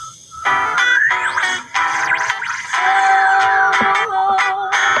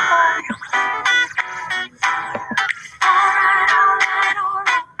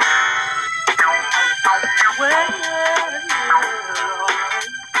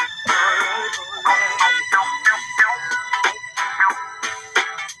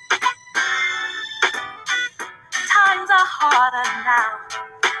 Times are harder now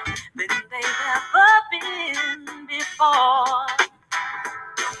than they've ever been before.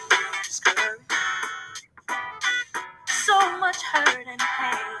 So much hurt and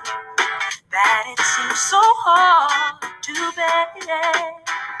pain that it seems so hard to bear.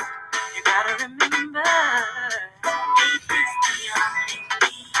 You gotta remember, faith is the only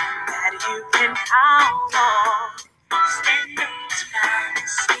thing that you can count on. Stand up strong and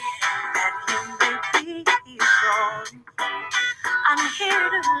scared that you may be strong. I'm here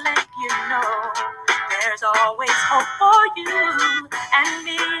to let you know there's always hope for you and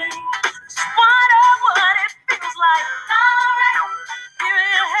me. Despite of what it feels like, alright,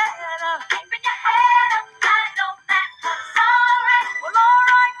 keeping your head up, keeping your head up. I know that was alright. Well,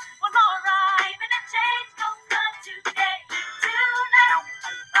 alright, well, alright. Even a change don't come today, tonight.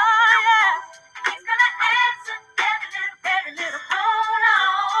 Oh yeah, he's gonna answer every little hold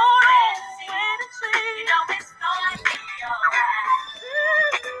on, wait and see. You know it's gonna be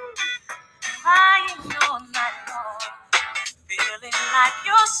alright. Crying all night long, feeling like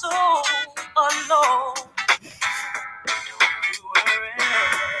you're so alone. Don't you worry,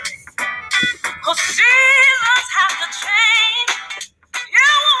 'cause seasons have to change. You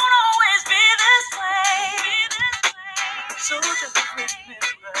won't always be this way. So just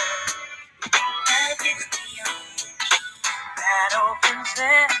remember, love is the only key that opens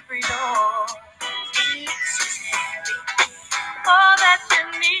every door. This is everything, all that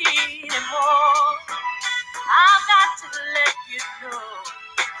you need and more. I've got to let you know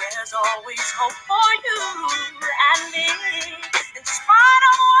there's always hope for you and me. In spite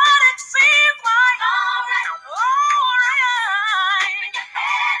of what it seems like, alright. Keep your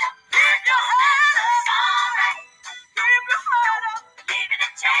head up, keep your head up, alright. Keep your head up, leaving a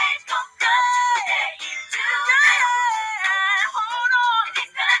change gon' come today. Yeah, hold on.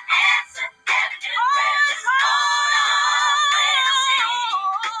 He's gonna answer every little prayer. Just hold on, wait and see.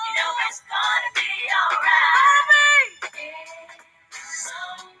 You know it's gonna be alright. So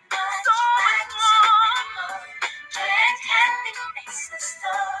much more. Can't happy makes the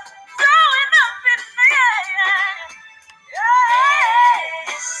story.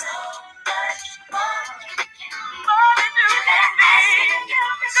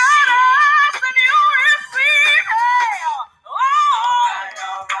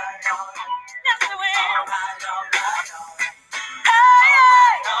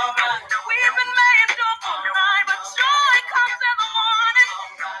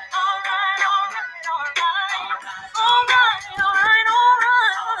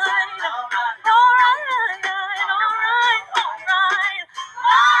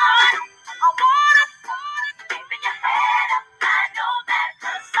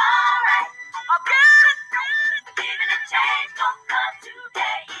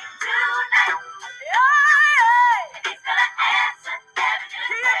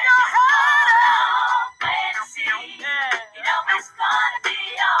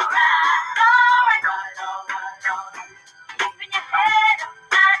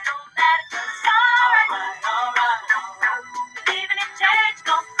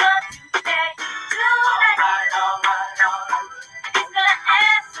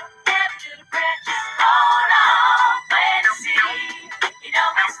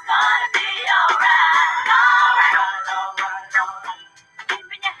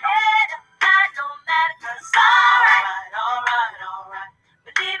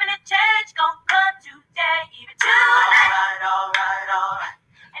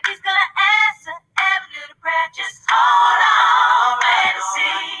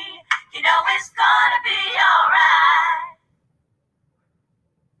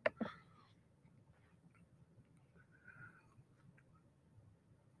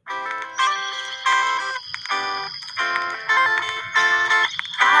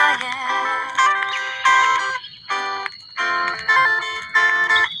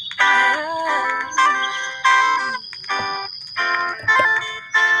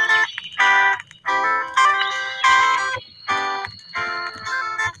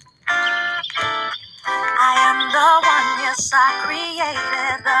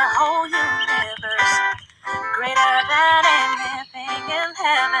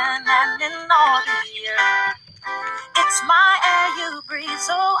 heaven and in all the earth. It's my air you breathe,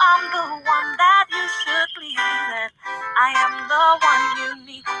 so I'm the one that you should please. And I am the one you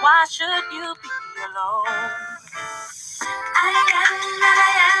need. Why should you be alone? I'm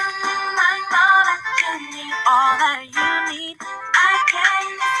all that you need. All that you need. I can,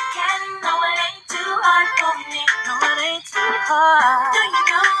 no, it ain't too hard for me. No, it ain't too hard. Do you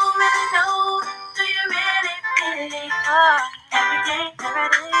know, really know? Do you really, really know? Every day,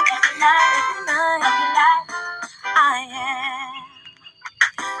 every night of your life, I am.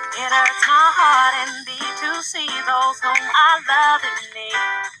 It hurts my heart indeed to see those whom I love in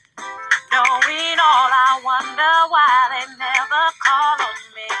need. Knowing all, I wonder why they never call on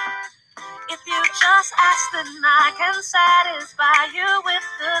me. If you just ask, then I can satisfy you with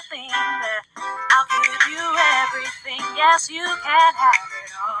the thing that I'll give you everything. Yes, you can have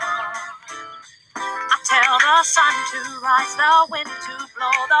it all. I tell the sun to rise, the wind to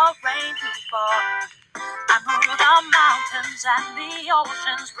blow, the rain to fall. I move the mountains and the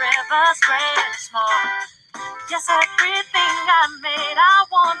oceans, rivers great and small. Yes, everything I made, I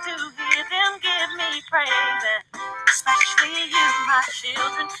want to hear them give me praise. And especially you, my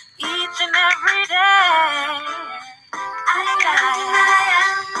children, each and every day. I'm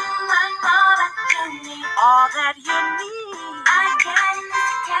all that you need. All that you need. I can,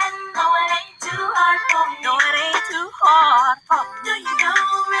 no, it ain't too hard for me. No, it ain't too hard for me. Do you know,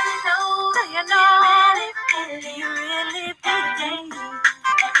 really know? Do you know? Do you really, every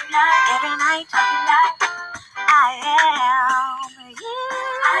night, every night. I am you.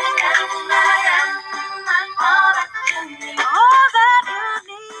 I'm all that you need. All that you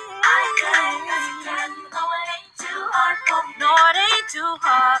need. I can, no, it ain't too hard for me. No, it ain't too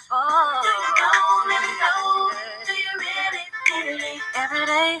hard for me. Do you know, really know? Do you really, really? Every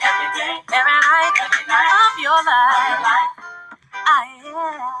day, every night of your life, I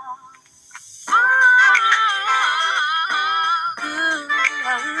am.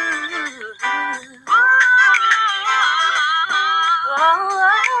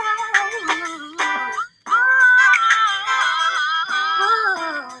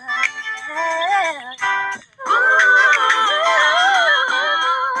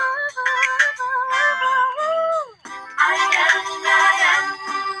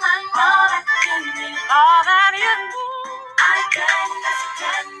 All that you need. I can,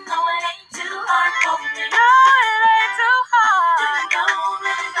 no, it ain't too hard for me. No, it ain't too hard. Do you know,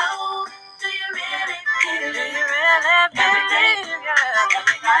 really know? Do you really, really? Do you really believe? Yeah.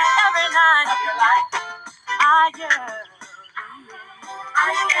 Every night of your life, I am. I'm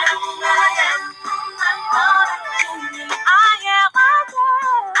all that you need. I am.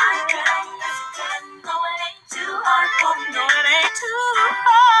 I can, no, it ain't too hard for me. No, it ain't too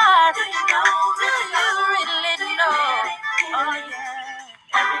hard. Do you know? Do you really know? Oh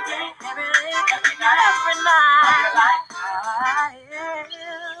yeah. Every day, every night of your life, I am.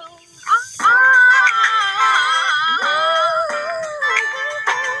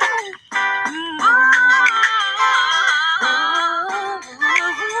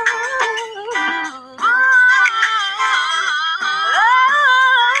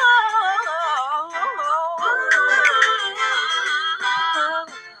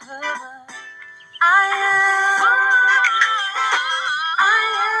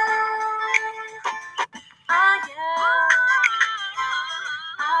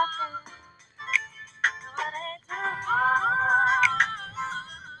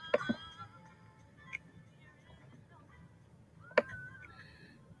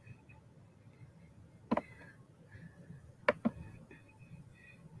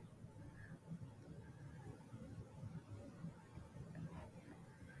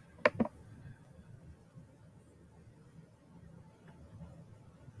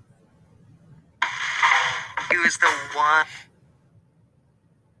 Use the one.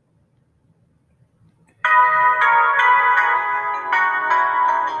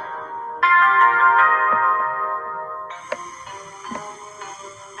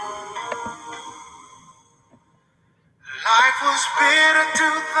 Life was bitter to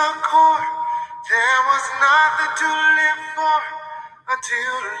the core. There was nothing to live for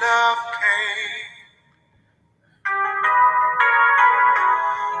until love came.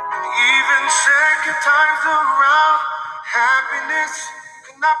 Even second times around, happiness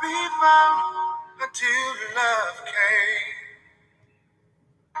could not be found until love came.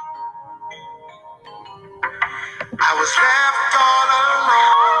 I was left all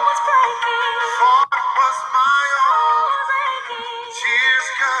alone. Fault was my own. Tears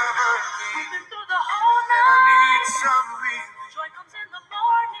covered me, and I need some relief.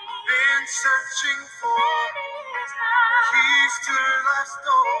 Been searching for Keys to life's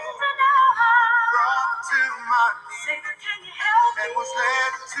door, brought to my knees, and was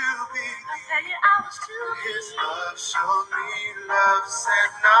led to be. His love showed me love,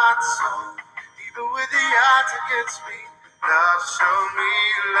 said not so. Even with the odds against me, love showed me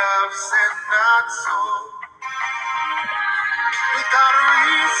love, said not so. Without a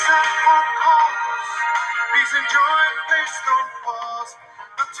reason or cause, peace and joy placed on pause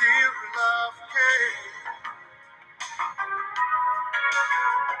until love came.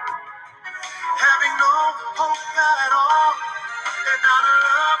 Having no hope at all, and not a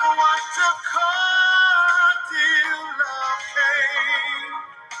love was to call till love came.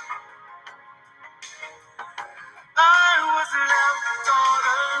 I was left all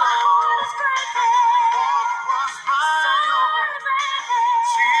alone. All was my own.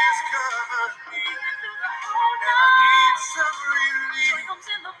 Tears covered me, and I need some relief.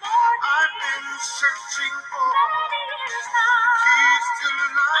 I've been searching for keys to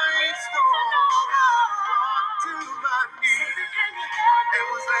life's door, brought to my knees, and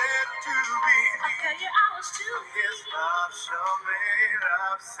was led to be. His love showed me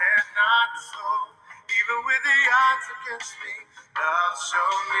love, said not so. Even with the odds against me, love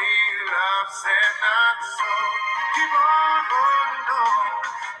showed me love, said not so. Keep on holding on.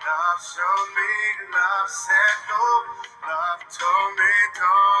 Love showed me love, said no. Love told me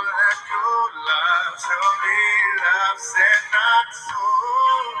don't let go. Love showed me love, said not so.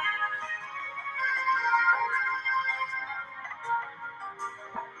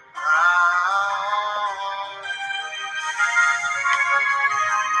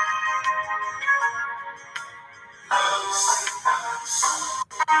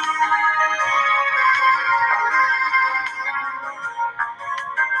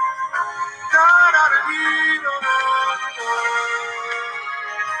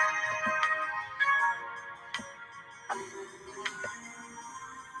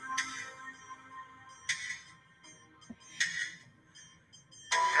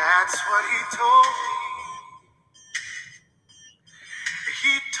 That's what he told me.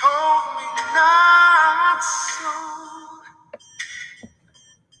 He told me not so.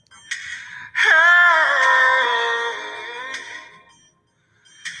 Hey,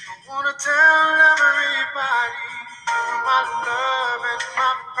 I wanna tell everybody my love and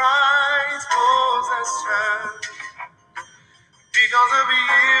my prize possession. Because of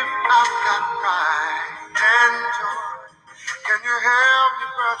you, I've got pride and joy. Can you help me,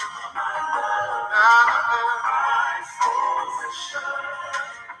 brother?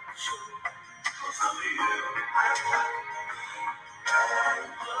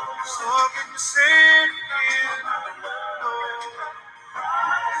 So can you say it again?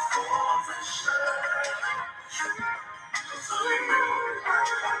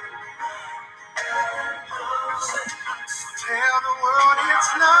 Tell the world it's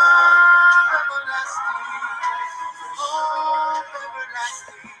love everlasting, hope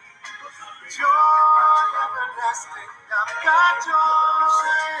everlasting, joy everlasting. I've got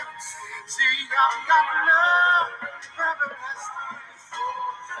joy. See, I've got love everlasting,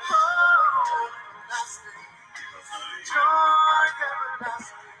 hope everlasting, joy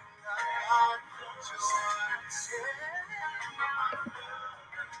everlasting. I've got joy. Yeah.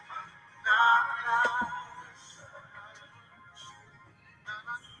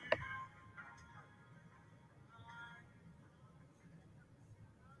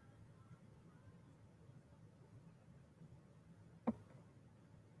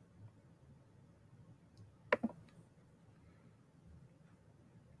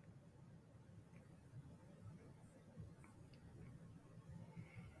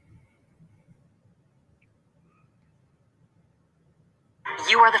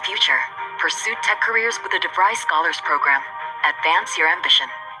 You are the future. Pursue tech careers with the DeVry Scholars Program. Advance your ambition.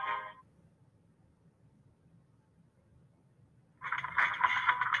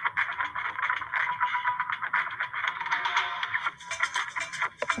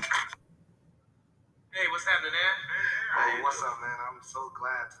 Hey, what's happening, man? Hey, what's up, man? I'm so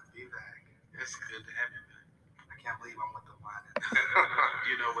glad to be back. It's good to have you back. I can't believe I'm with the one.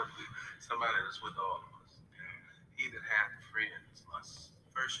 You know what? Somebody that's with all of us. You know, he that hath friends must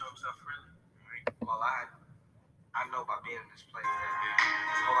first show himself friendly. Right? Well, I know by being in this place that there's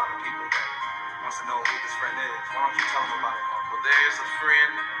a whole lot of people that wants to know who this friend is. Why don't you tell them about it? Well, there is a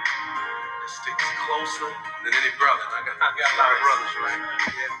friend that sticks closer than any brother. I got a lot of brothers, right?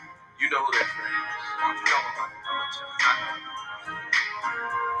 Yeah. You know who that friend is. Why don't you tell them about it? I'm gonna tell you. I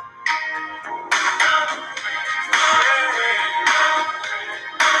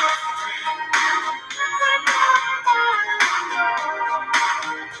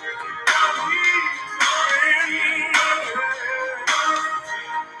know.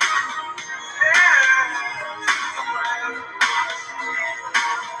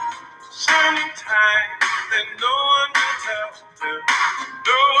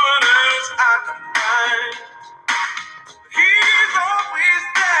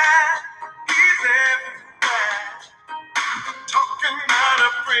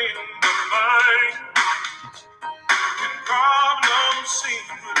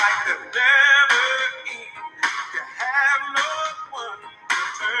 like the never end. You have no one to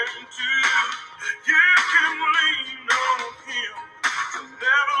turn to. You can lean on him to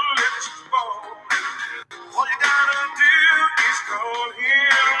never let you fall. All you gotta do is call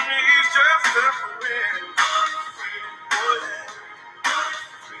him. He's just a friend. Oh, yeah.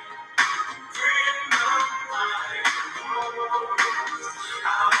 Friend of mine.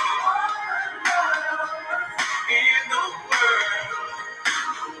 In the world,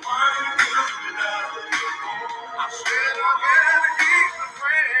 one good love. I said I gotta keep a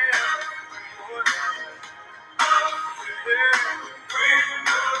friend. Oh, yeah. Friend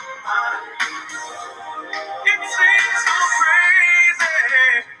of mine. It seems so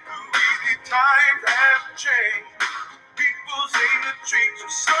crazy the way the times have changed. People seem to treat you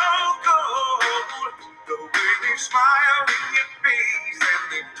so good. The way they smile in your face and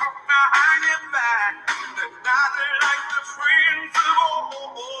they talk behind your back. They're not like the friends of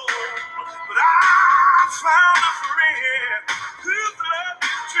old. But I found a friend who's love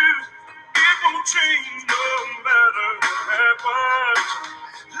you too. It won't change no matter what happens.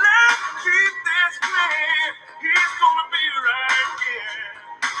 Let's keep this plan. He's gonna be right here.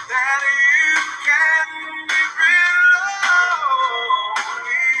 That you can be real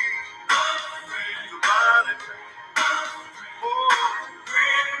lonely. Somebody, oh,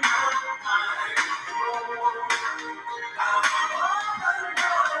 friend of mine.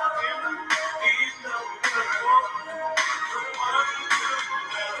 In the world, the one to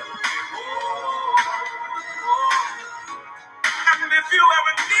love you. And if you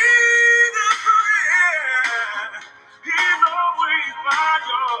ever need a friend, he's always by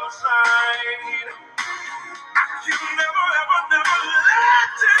your side. He'll never, ever, never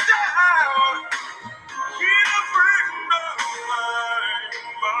let you down. He's a friend of mine,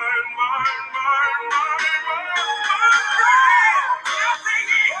 mine, mine, mine, mine, mine, mine friend. Yes, he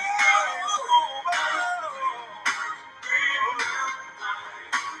is.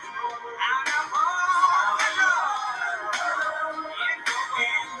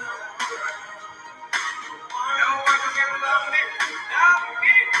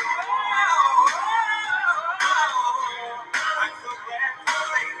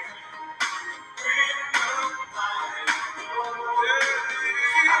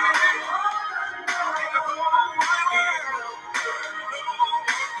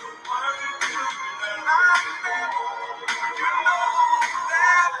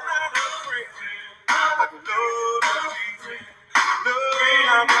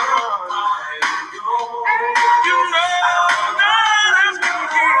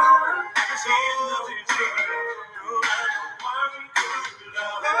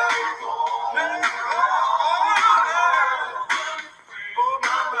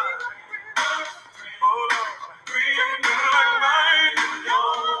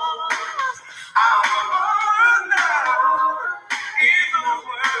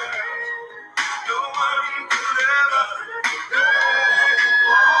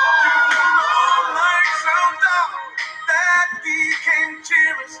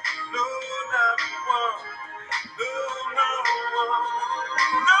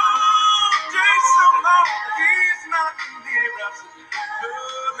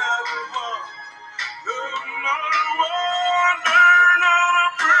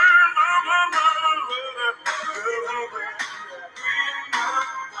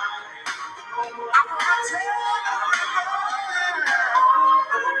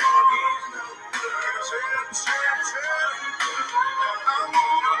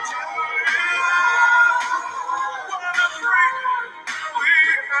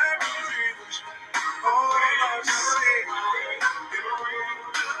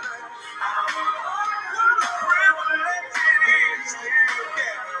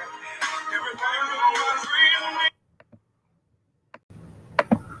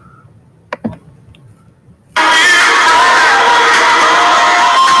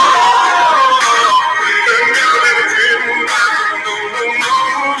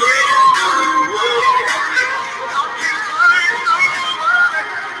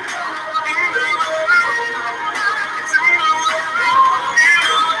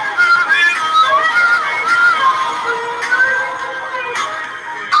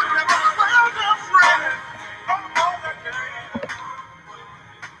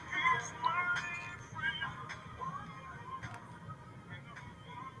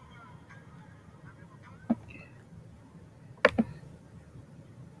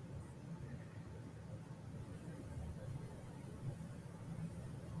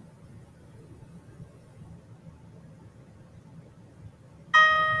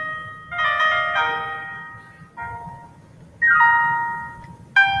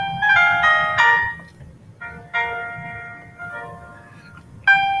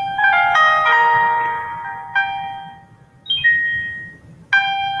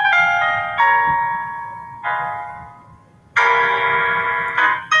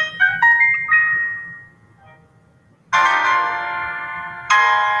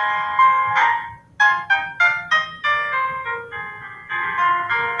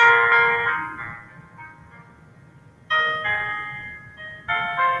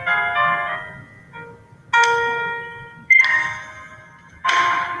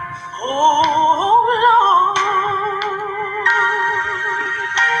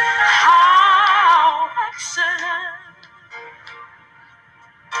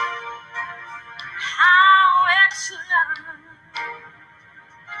 How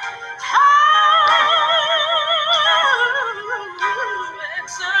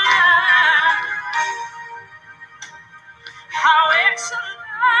excellent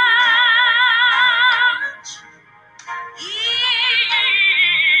is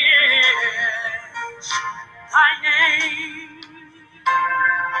thy name.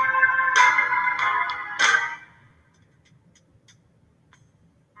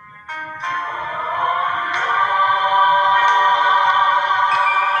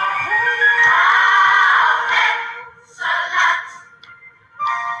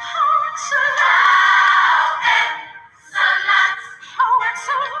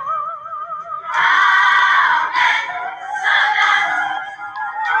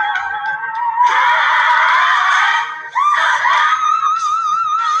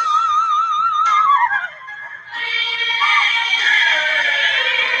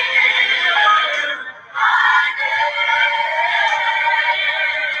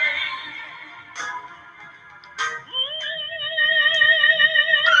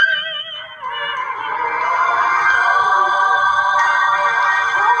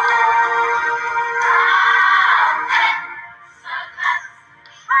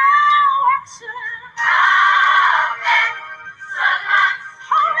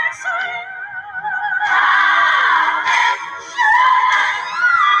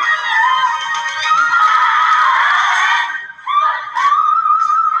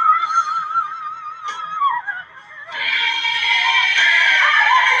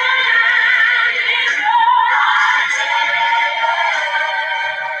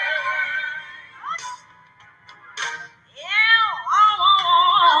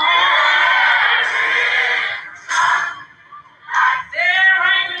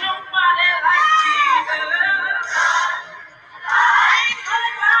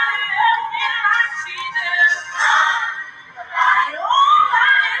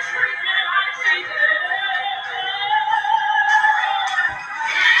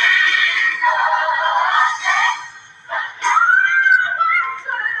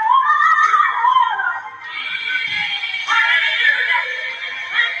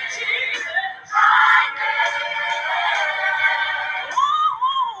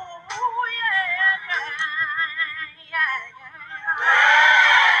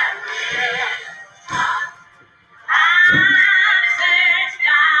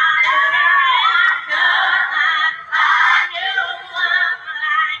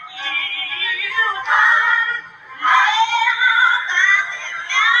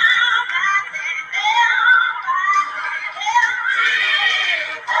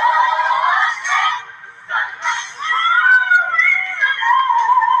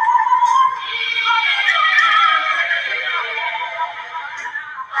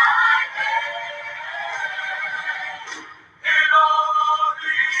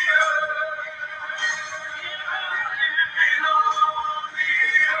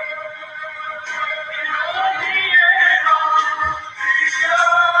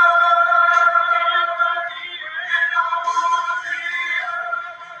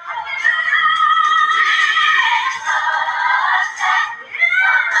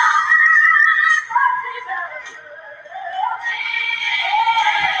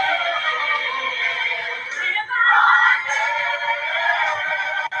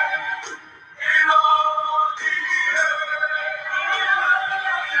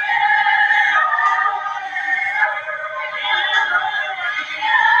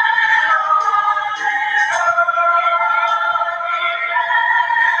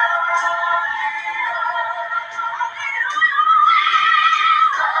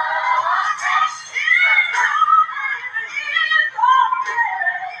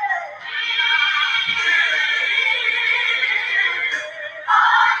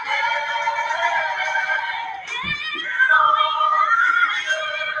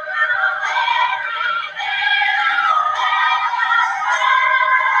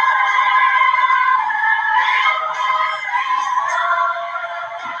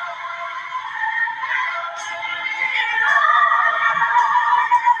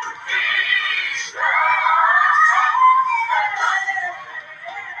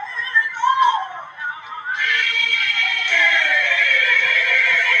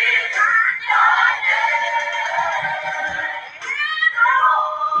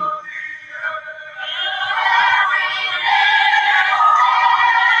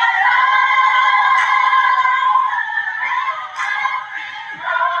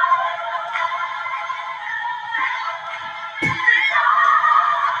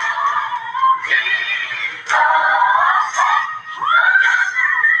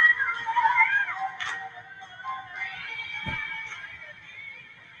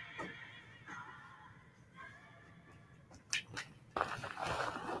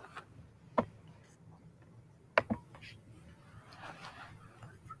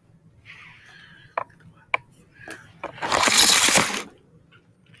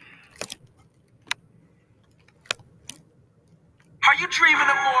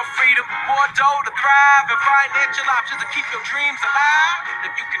 thrive and financial options to keep your dreams alive.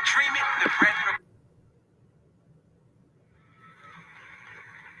 If you can dream it, then ready to.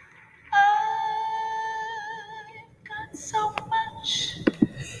 I've got so much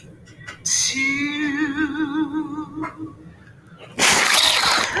to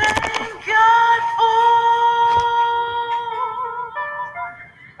thank God for.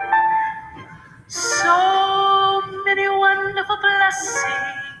 So many wonderful blessings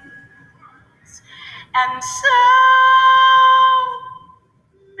and so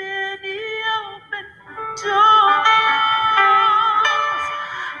many open doors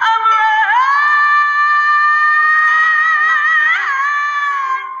of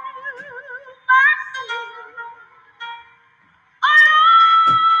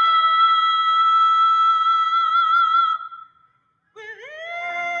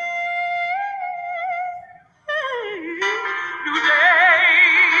new day.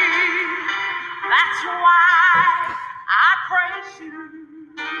 That's why I praise you.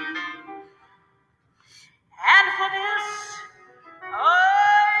 And for this,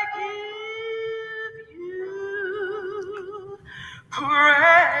 I give you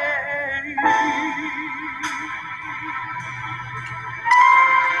praise.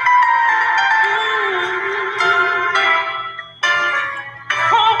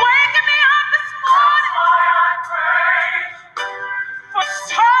 For waking me up this morning. For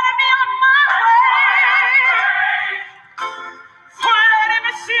starting me on my way. For letting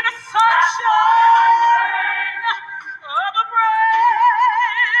me see the sunshine of a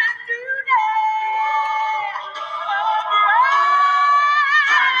brand new day. A brand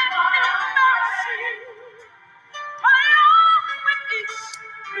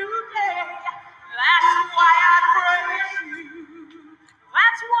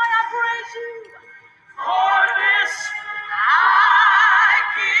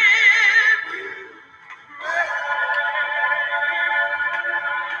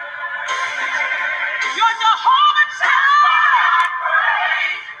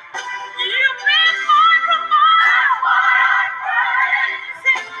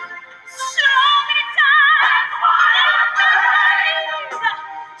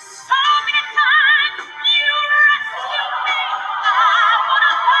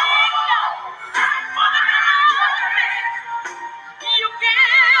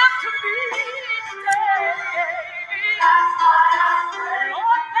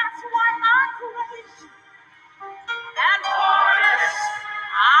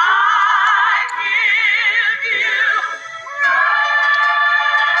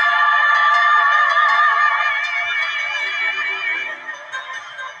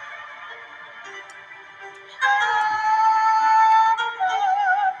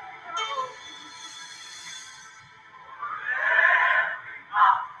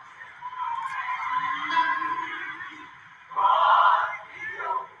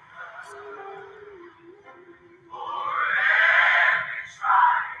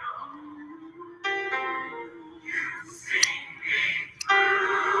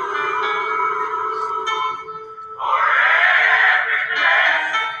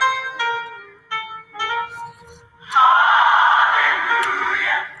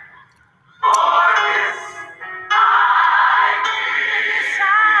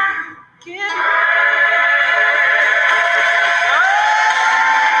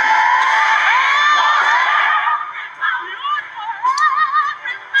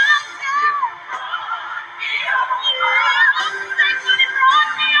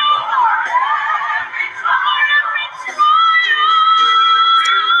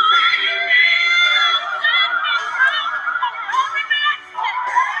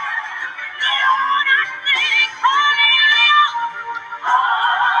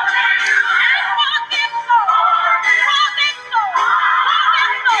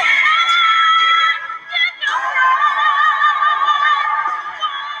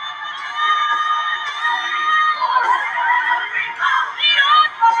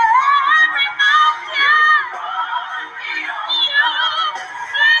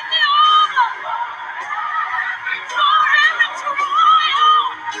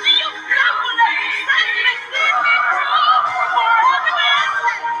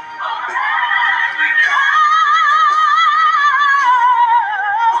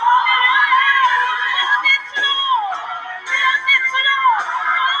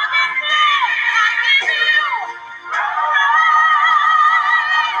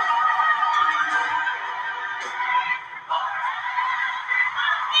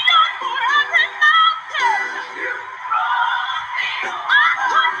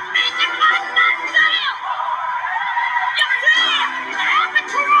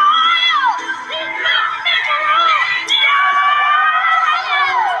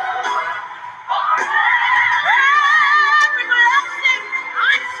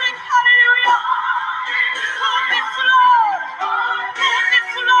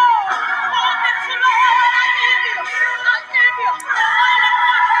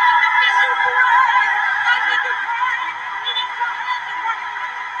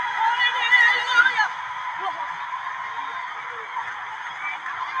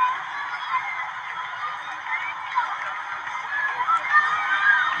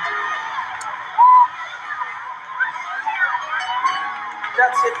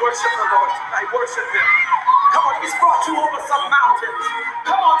That's it. Worship the Lord tonight. Worship Him. Come on, He's brought you over some mountains.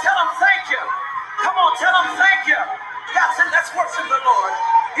 Come on, tell Him thank you. Come on, tell Him thank you. That's it. Let's worship the Lord.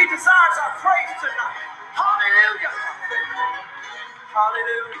 He desires our praise tonight. Hallelujah.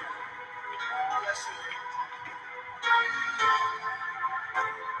 Hallelujah. Bless you.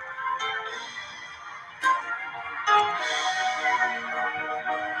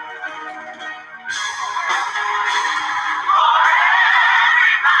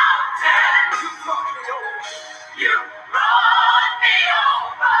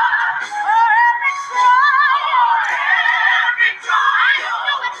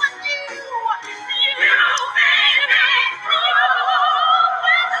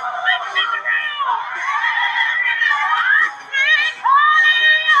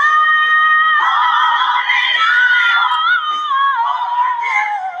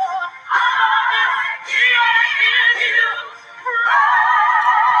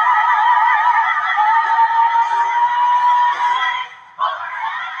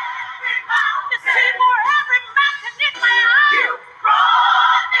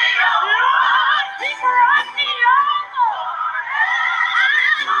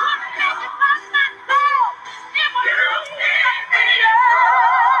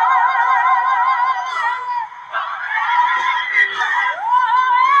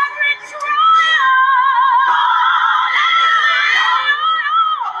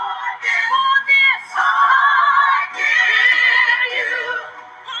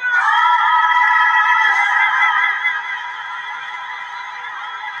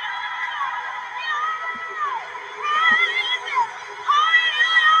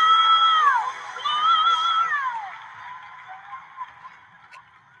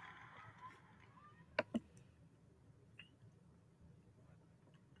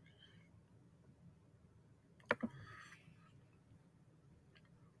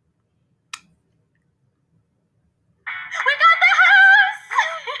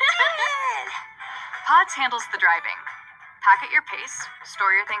 Pods handles the driving. Pack at your pace,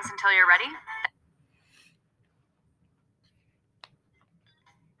 store your things until you're ready.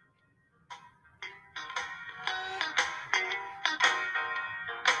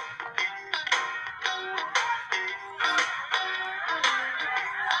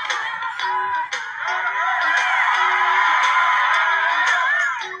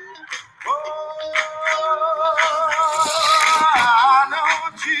 I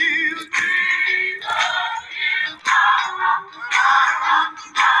know Jesus.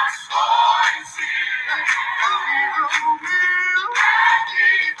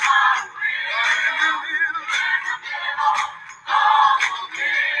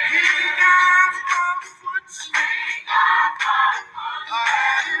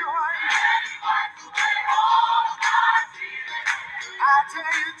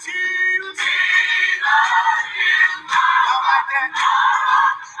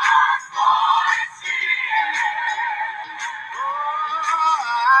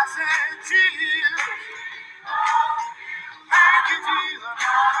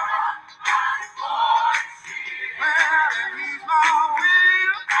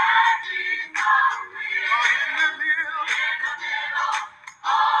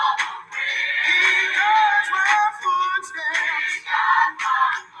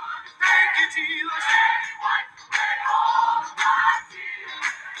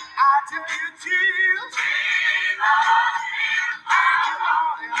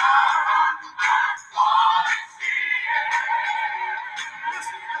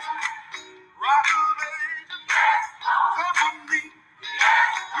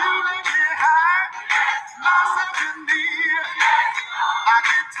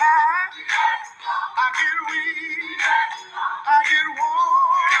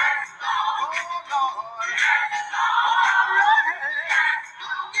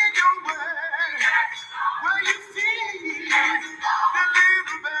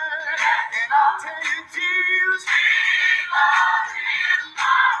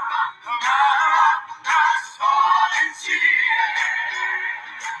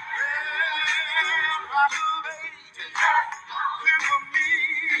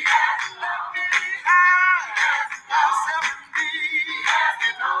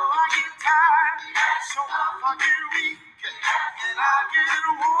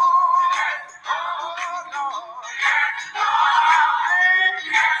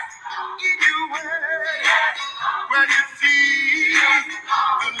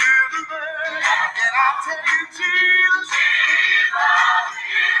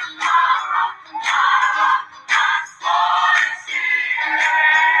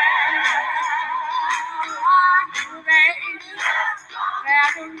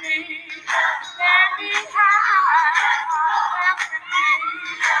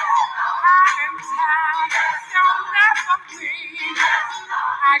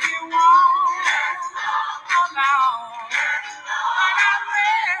 you walk along. And I'm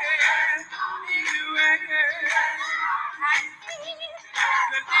ready to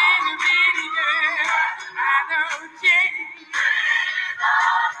the little bitty girl I know Jane.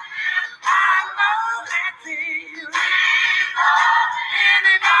 I know that thing.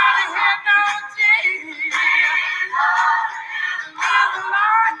 Anybody have no Jane? He's the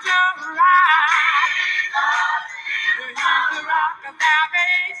Lord of right. He's the rock of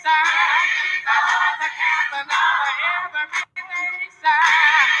salvation. He's the captain of every nation.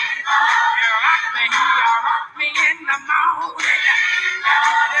 Rock me in the morning.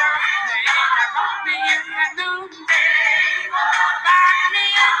 Rock me in the noonday. Rock me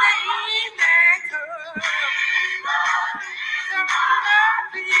in the evening.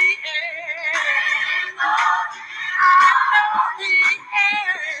 Rock me in the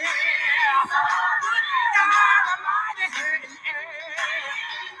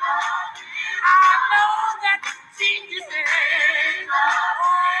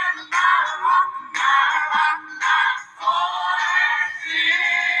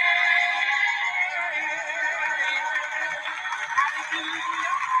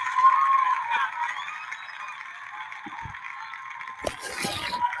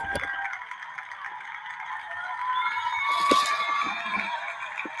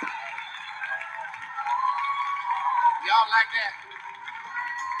Y'all like that?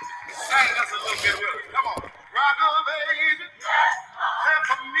 Sing us a little bit with us. Come on. Rock of ages, help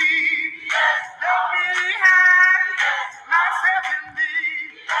for me. Let me hide myself in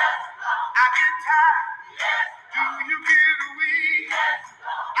thee. I get tired. Do you get weak?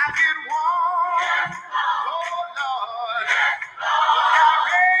 I get warm. Oh Lord. Look how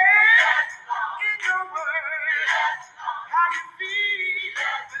red in your word. How you feed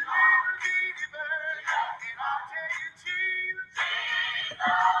the little bitty bird. And I tell you, Jesus.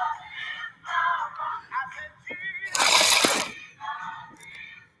 I said, Jesus.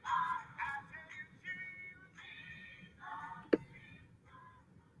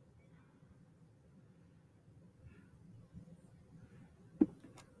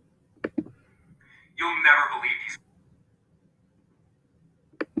 You'll never believe these.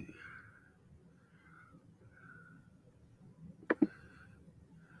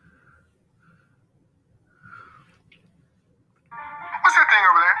 What's that thing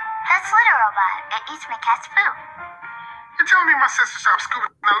over there? That's Litter Robot. It eats my cat's poo. You telling me my sister stopped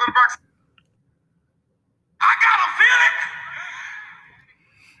scooping that little box? I got a feeling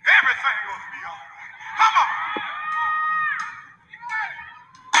everything gonna be all right. Come on.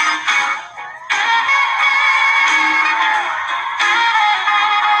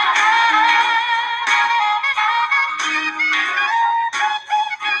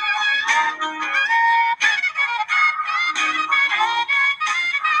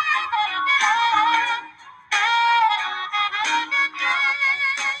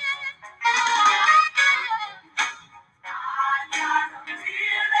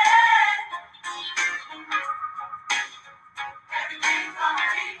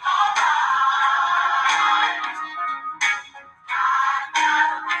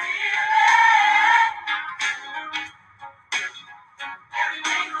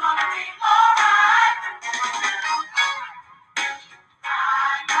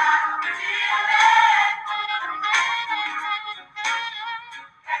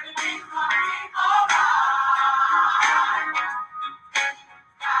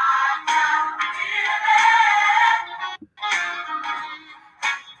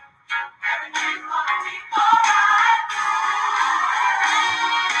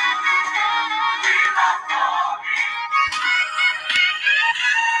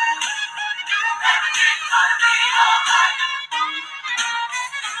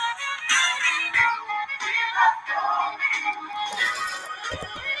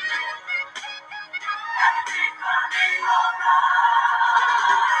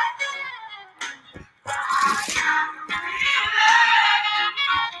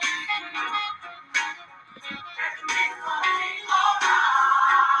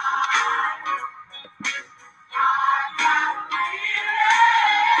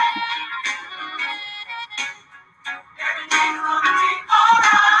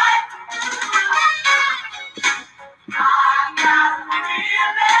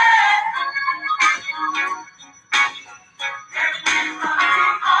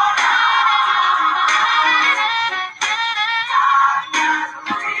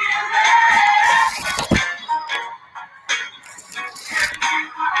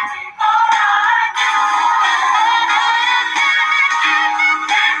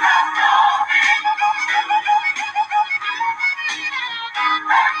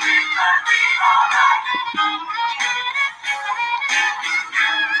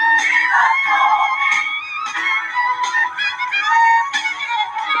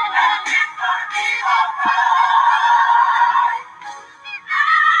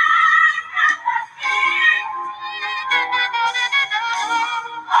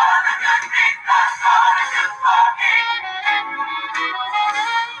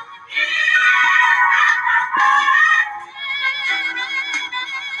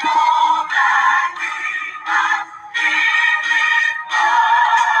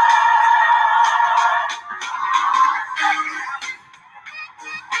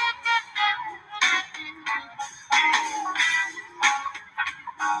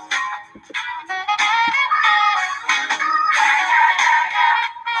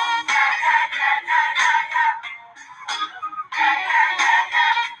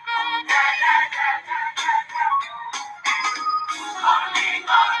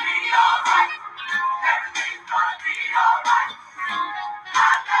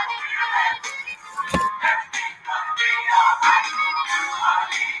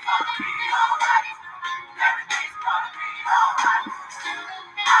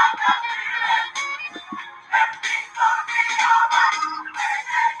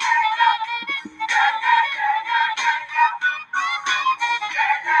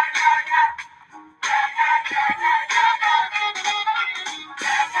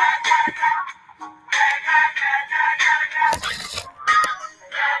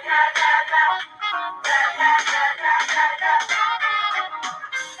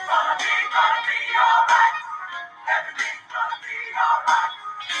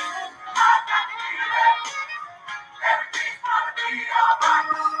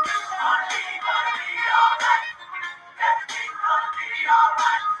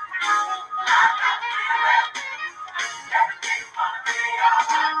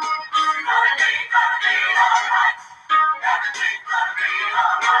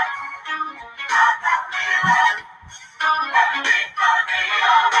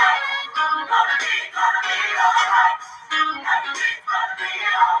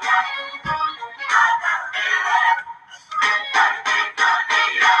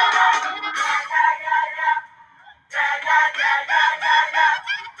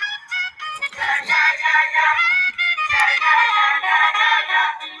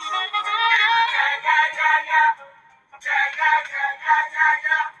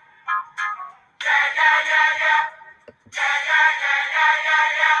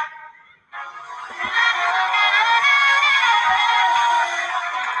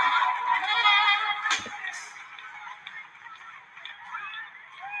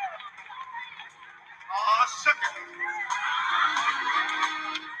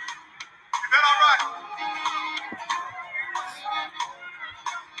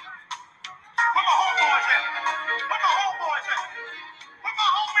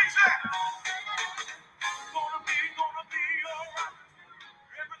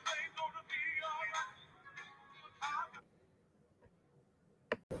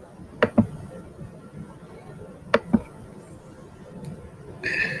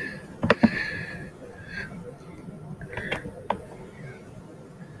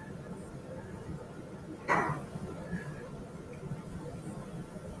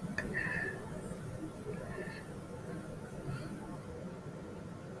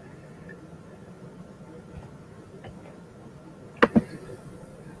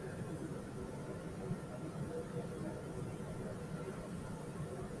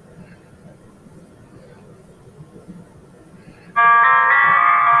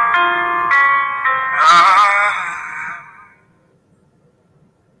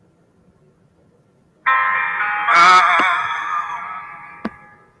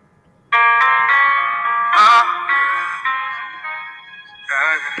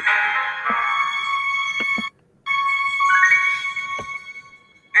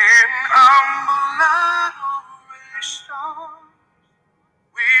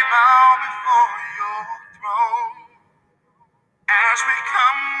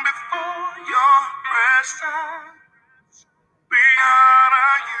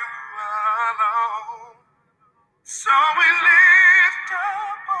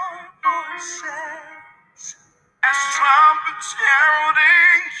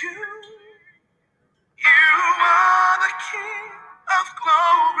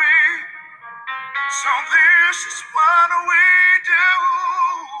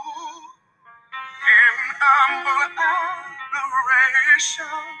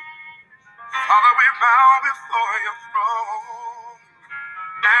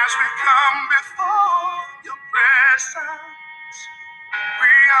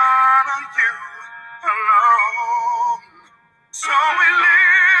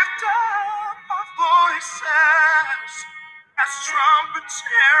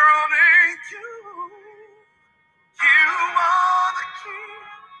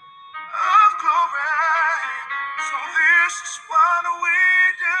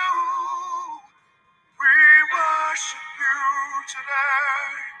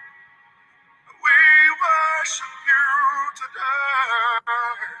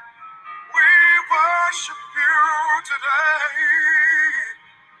 worship you today.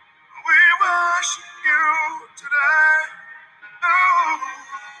 We worship you today. Oh,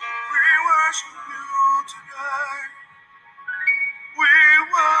 we worship you today. We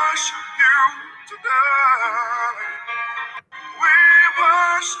worship you today. We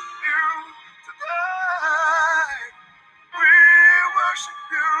worship you today. We worship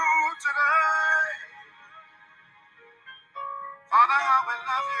you today. Father, how we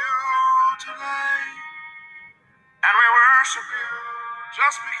love you today. And we worship you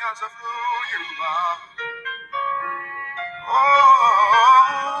just because of who you are. Oh,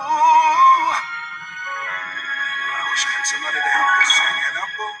 I wish I had somebody to help me sing an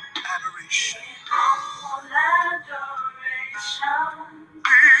humble adoration. Humble adoration.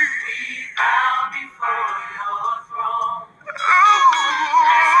 We Bow before your throne.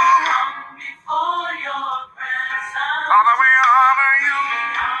 oh, Come before your presence. Father, we honor you.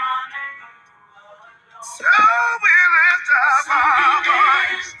 Honor you alone. So we lift up our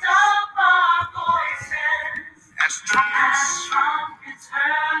voice Lift up our voices as trumpets. as trumpets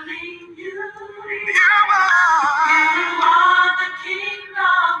heralding you. You are. You are the King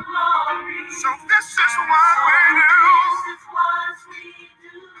of glory. So this is what we do. This is what we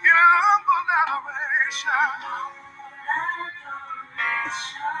do. In humble adoration.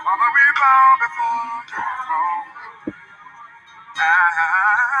 Father, we bow before your throne.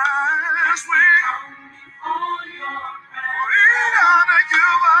 As we honor you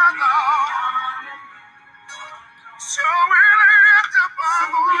alone. So we lift up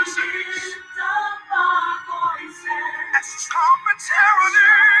our voices as trumpets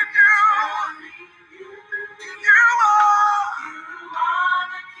heralding you. You are.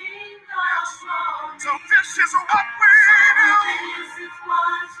 So this is what we do.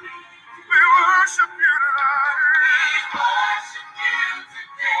 We worship you tonight.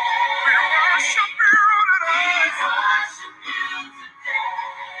 We worship you tonight.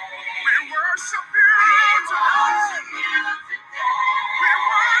 We worship you tonight. We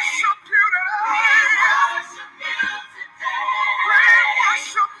worship you tonight. We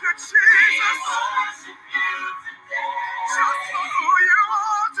worship you, Jesus. Just for who you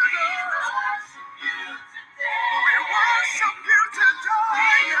are today. We worship you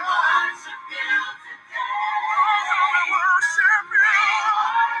today. Oh, we worship you.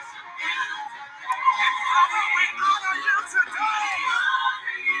 Father, we honor you today.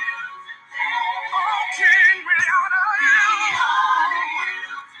 Oh, King, we honor you.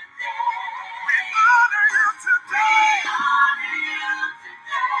 We honor you today.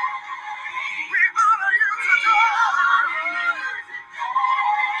 We honor you today.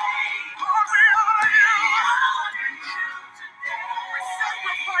 Lord, we honor you. We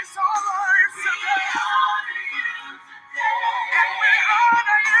sacrifice our lives today. And we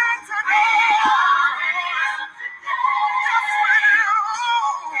honor you today. Yes, we do.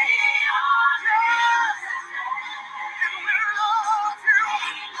 Yes. And we love you.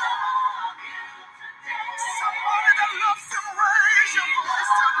 Somebody that loves him, raise your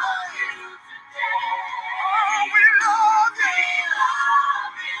voice today. Oh, we love you.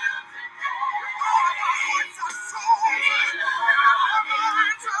 With all of our hearts, our souls, and our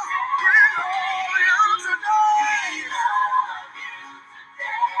minds, we love you today.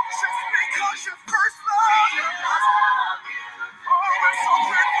 Just because you first loved us. Oh, we're so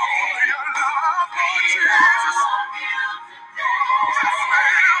grateful for your love, Lord Jesus. Yes, we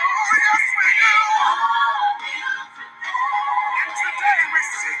do. Yes, we do. And today we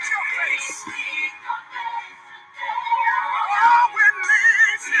seek your face. Oh, we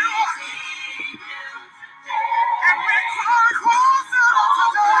need you. And we cry closer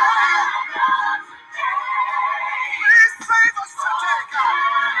today. Please save us today,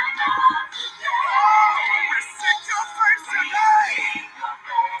 God. Oh, we seek your face today.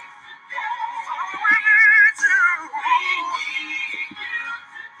 Father, we need you.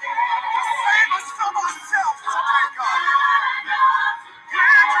 To save us from ourselves today, God. We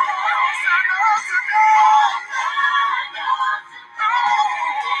draw closer today.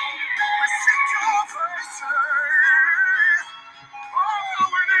 We seek your face today.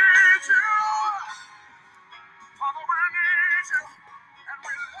 Oh, we need you. Father, we need you. And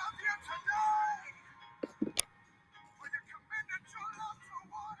we love you today. For you commended your love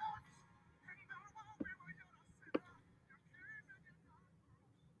toward us. And now while we were yet a sinner, you came and you died.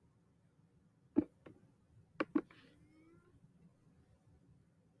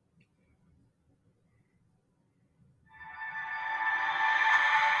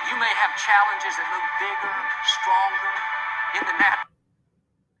 You may have challenges that look bigger, stronger in the natural.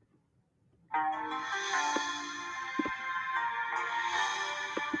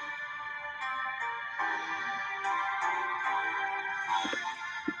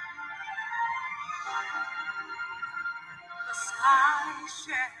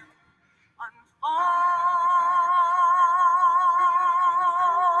 shall unfold.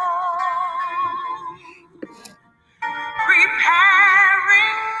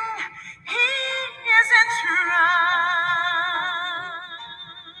 Preparing his entrance,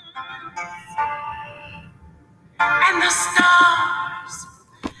 and the stars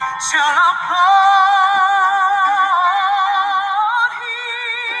shall applaud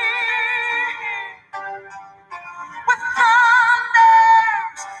him with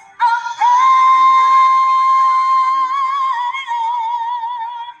thunders of praise,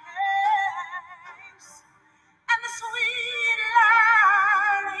 and the sweet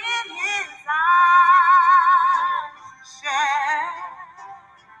light in his eyes shall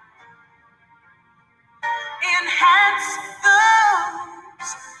enhance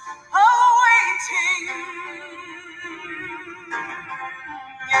those awaiting.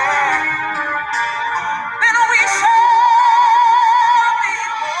 Yeah. Then we shall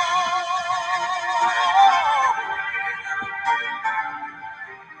behold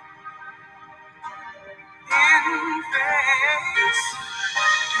in face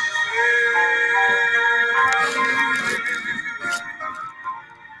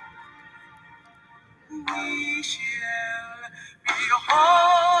we shall behold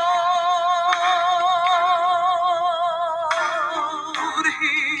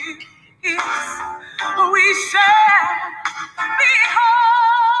him. Yes, we shall behold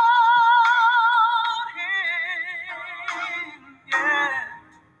him. Yeah.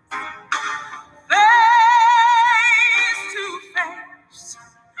 Face to face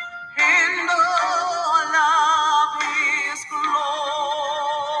in all of his glory.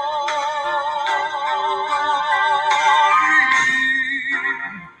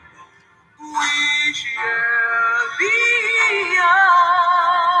 We shall behold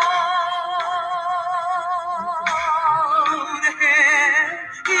him.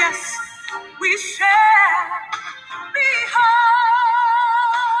 Yes, we shall behold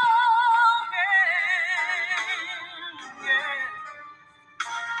him. Yeah.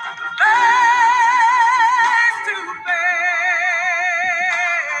 Face to face,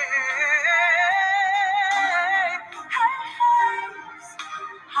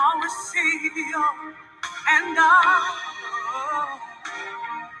 our Savior and the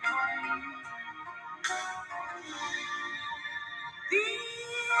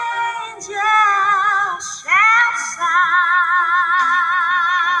angels shall sound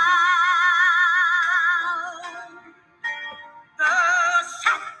the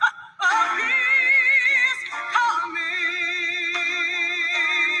shout of his coming,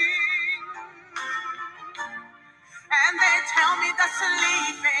 and they tell me the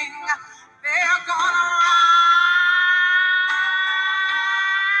sleeping, they're gonna rise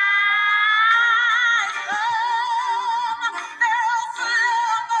from their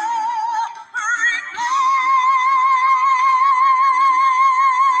slumber, replace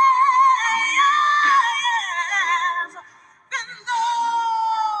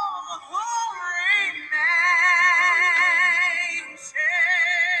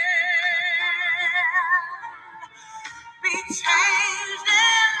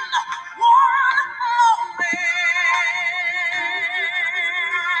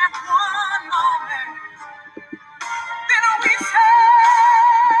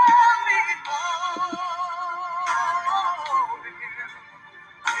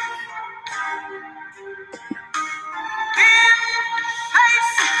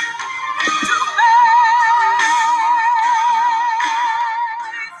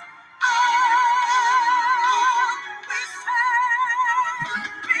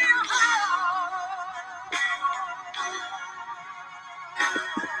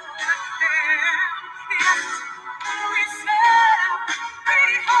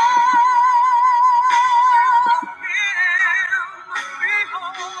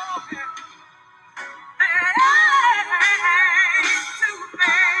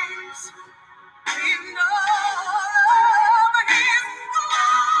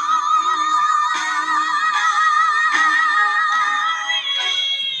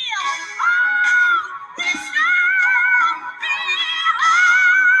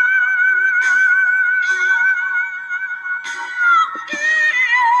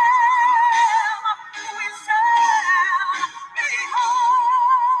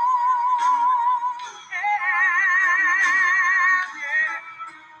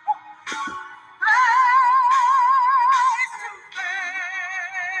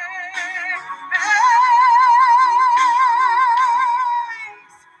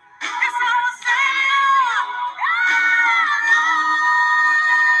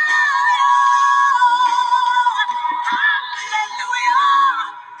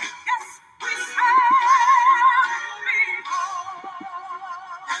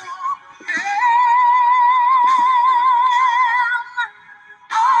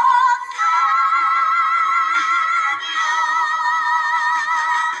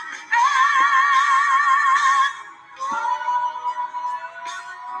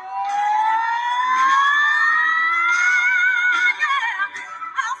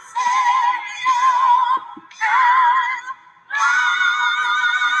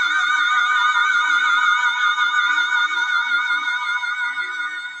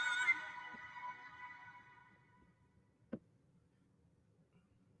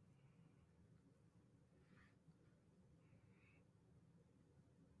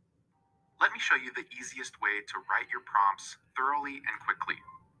show you the easiest way to write your prompts thoroughly and quickly.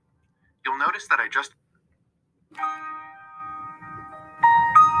 You'll notice that I just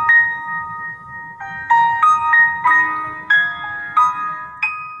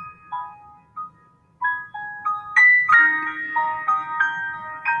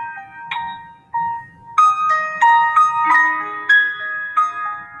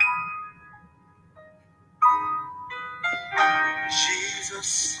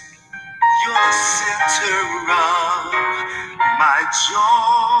Jesus, you're the center of my joy.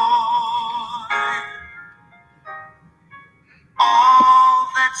 All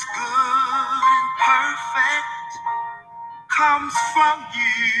that's good and perfect comes from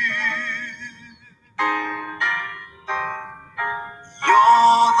you.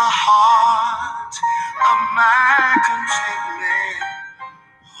 You're the heart of my contentment,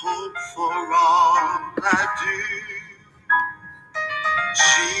 hope for all I do.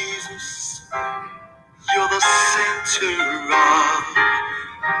 Jesus, you're the center of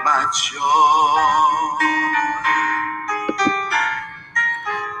my joy.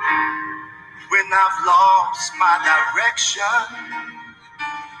 When I've lost my direction,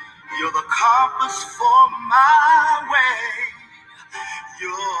 you're the compass for my way.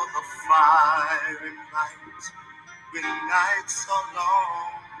 You're the fire and light when nights are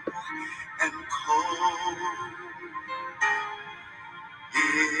long and cold.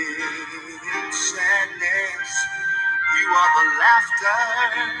 In sadness, you are the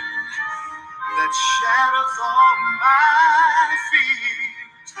laughter that shadows all my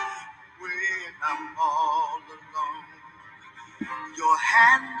fears. When I'm all alone, your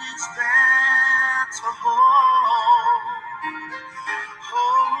hand is there to hold.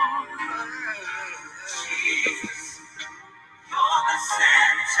 Jesus, you're the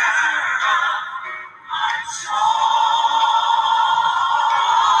center of my joy.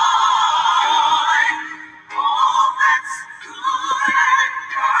 All that's good and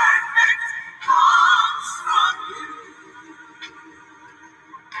perfect comes from you.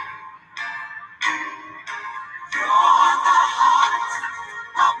 You're the heart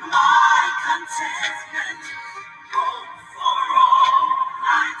of my contentment, hope for all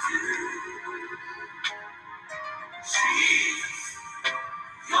I do. Jesus,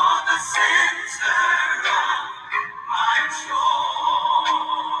 you're the center of my joy.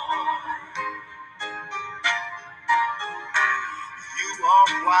 You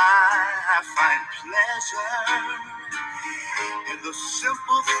are why I find pleasure in the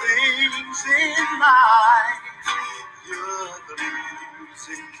simple things in life. You're the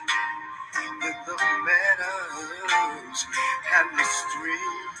music in the meadows and the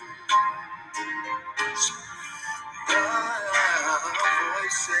streams. The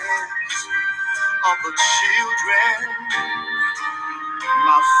voices of the children,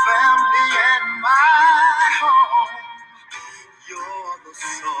 my family and my home. You're the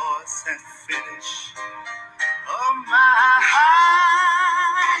source and finish of my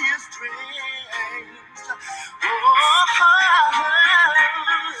highest dreams. Oh,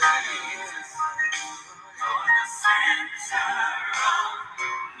 Jesus, you're the center of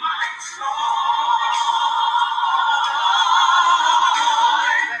my joy.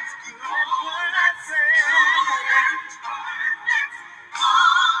 That's good and perfect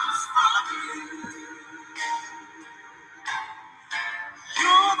comes from you.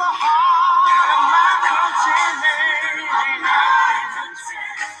 You're the heart of my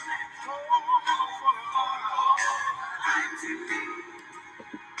contentment. Hope for all I do.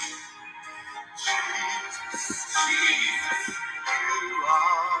 Jesus, you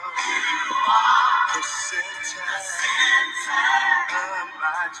are the center of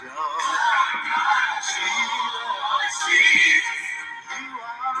my joy. Jesus, you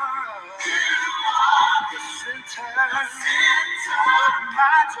are the center of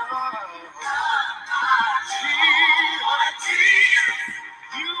my joy. Jesus,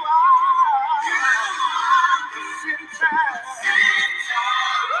 you are the center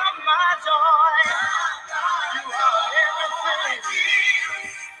of my joy. You are everything,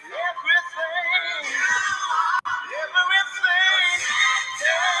 everything,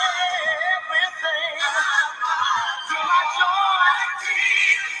 everything. You're my joy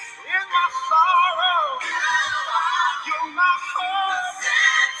in my sorrow. You're my hope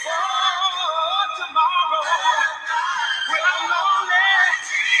for tomorrow. When I'm lonely,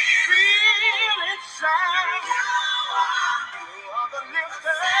 feeling sad, you are the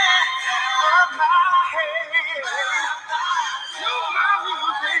lifter of my head. You're my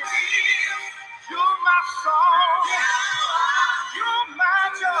music, you're my song, you're my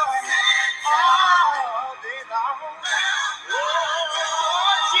joy all day long.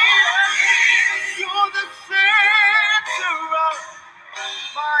 Oh, Jesus.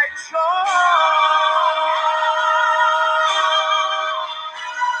 Are you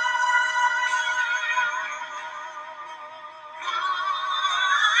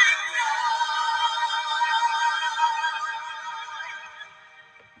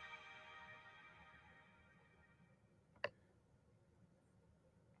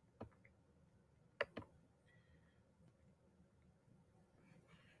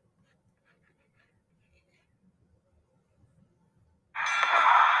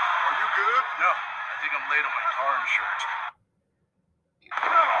good? No, I think I'm late on my car insurance.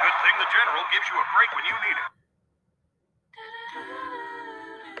 Good thing the general gives you a break when you need it.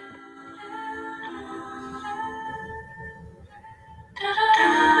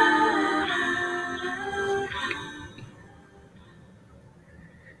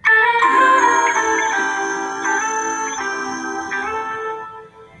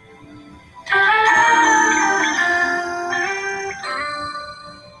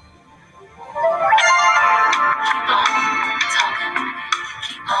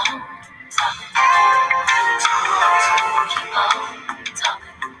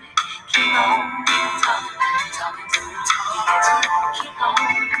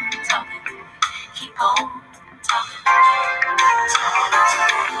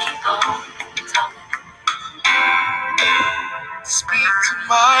 Speak to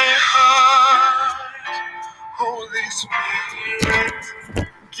my heart, Holy Spirit.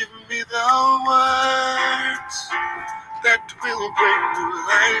 Give me the words that will bring to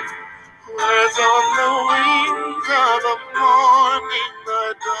life. Words on the wings of the morning,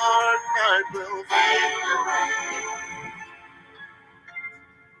 the dark night will fade away.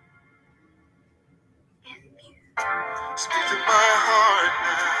 Speak to my heart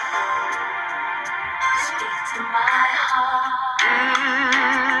now. Speak to my heart.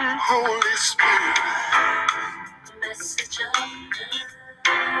 Holy Spirit. Message of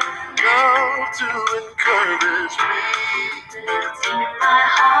love to encourage me. Lifting my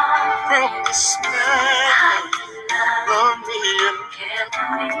heart from despair. Love me and care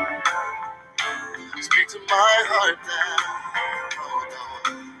for me. Speak to my heart now. Oh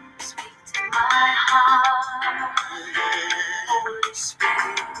Lord. Speak to my heart. Holy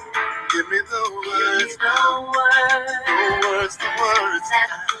Spirit. Give me the words, the words that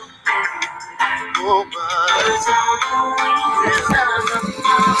oh my. Words on the wings of the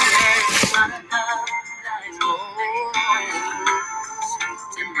morning. Speak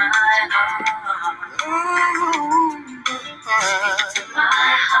to my heart. Speak to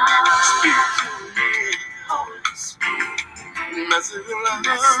my heart. Speak to me, Holy Spirit. Message of love.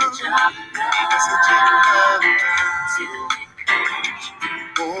 Message of love. To encourage me.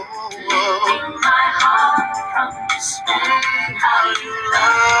 Lifting my heart from despair. How you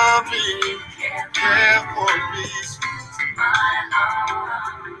love me, care for me. Speak to my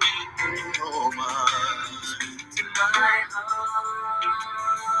heart. Oh my. Speak to my heart.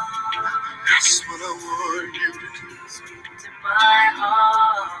 That's what I want you to do. Speak to my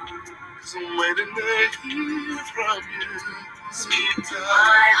heart. 'Cause I'm waiting to hear from you. Speak to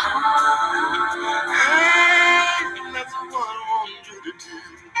my heart. Hey, that's what I want you to do.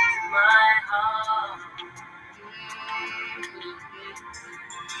 My heart.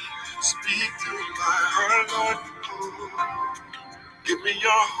 Speak to my heart, Lord. Give me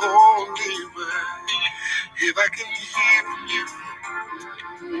your holy word. If I can hear from you,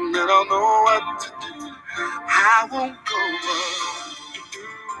 then I'll know what to do. I won't go up.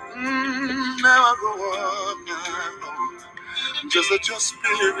 Never go up now. Just let your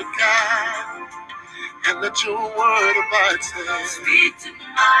spirit guide and let your word abide. Speak to my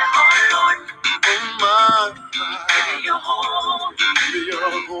heart, Lord. Oh my. Give me your holy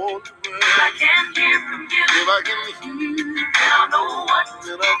word. If I can hear from you, then I'll know what to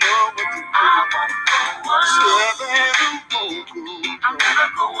do. I won't go on. I'll never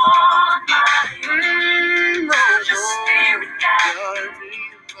go on my own. Let your spirit guide me.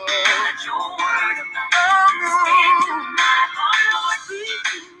 Let your word abide. Speak to my heart, Lord.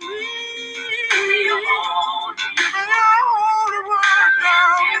 Give me your holy word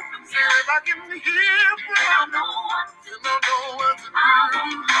now. If I can hear from you, I'll know what to do. I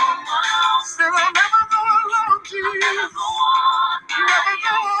won't go on. Still I'll never go alone, Jesus. I'll never go on.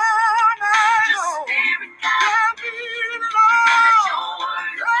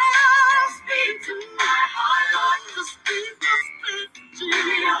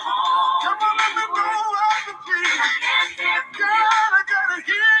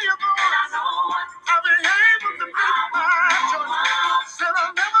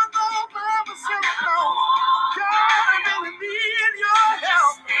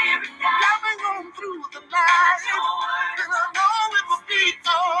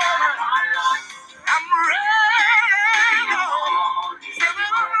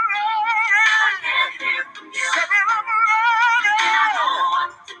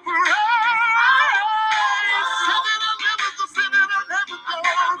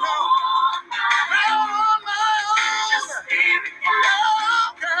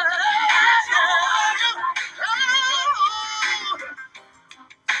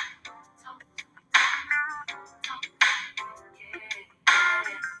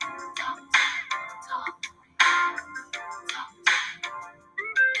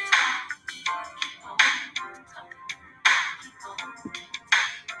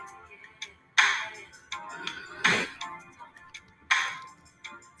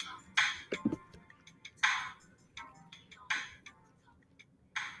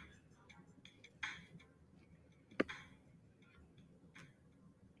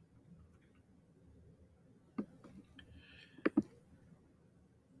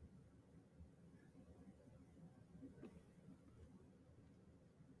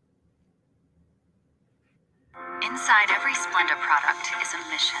 Inside every Splenda product is a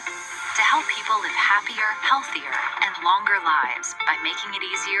mission to help people live happier, healthier, and longer lives by making it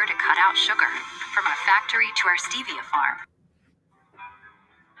easier to cut out sugar from our factory to our stevia farm.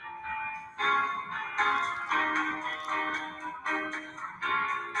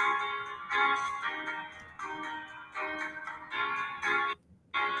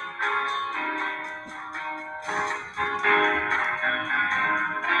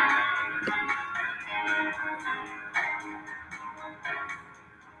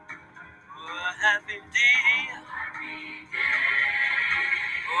 Happy day.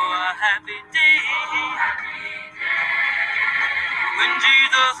 Oh, a happy day. When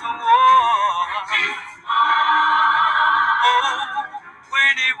Jesus was. Oh,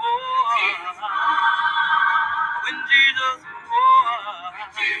 when he was. When Jesus was.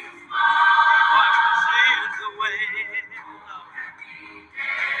 Washed my sins away.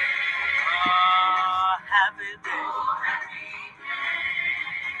 Oh, happy day.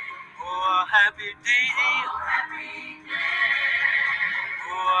 Oh, a happy day.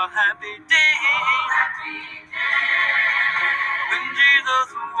 Oh, a happy day. When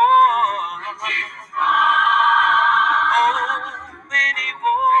Jesus was. Oh, when he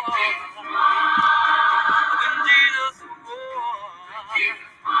was. When Jesus was.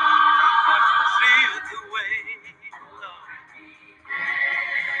 Washed my sins away.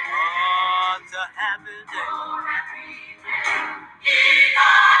 Oh, it's a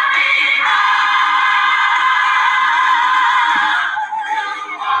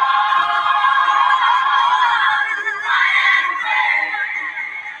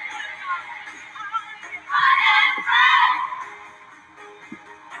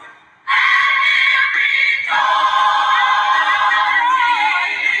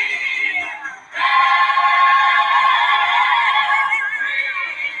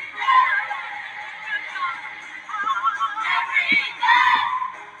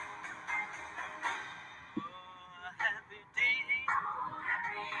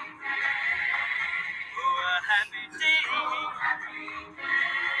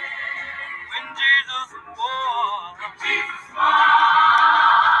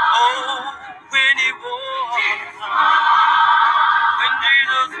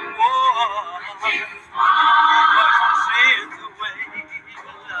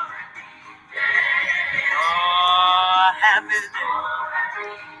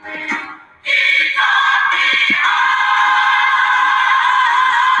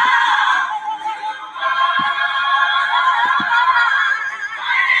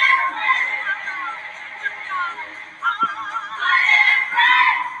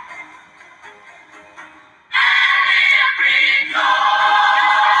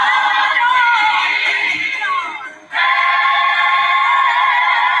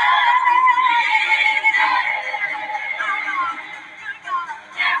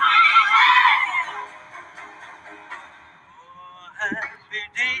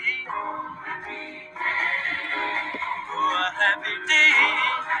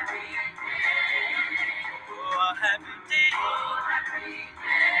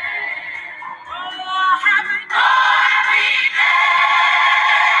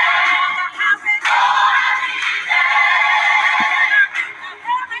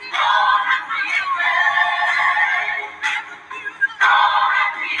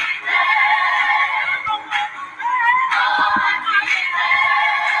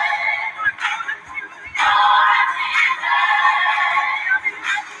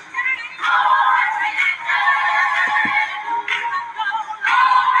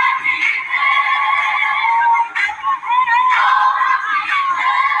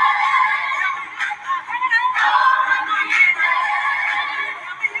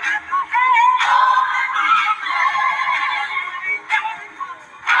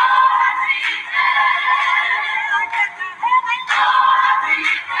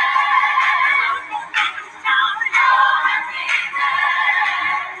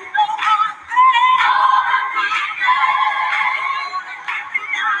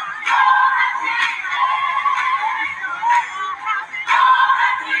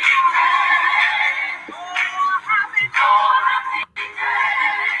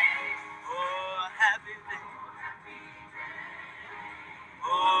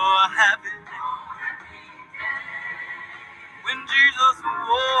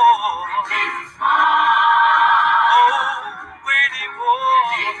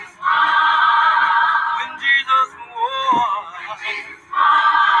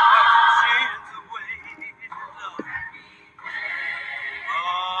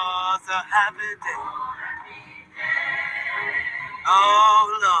happy day.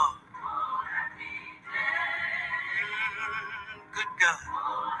 God.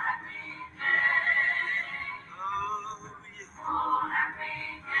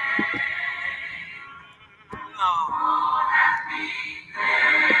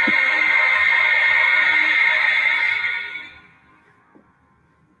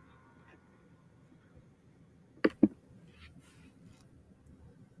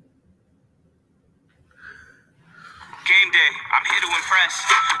 Game day, I'm here to impress.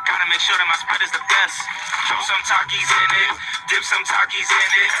 Gotta make sure that my spread is the best. Throw some Takis in it, dip some Takis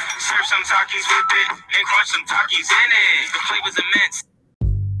in it, serve some Takis with it, and crunch some Takis in it. The flavor's immense.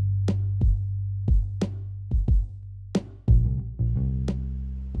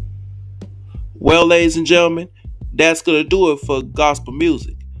 Well, ladies and gentlemen, that's going to do it for gospel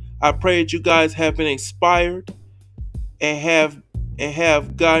music. I pray that you guys have been inspired and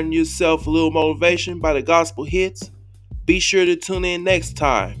have gotten yourself a little motivation by the gospel hits. Be sure to tune in next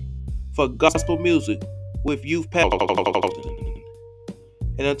time for gospel music with Youth Pastor.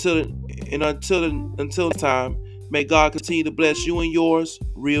 And until time, may God continue to bless you and yours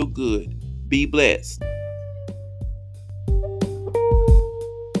real good. Be blessed.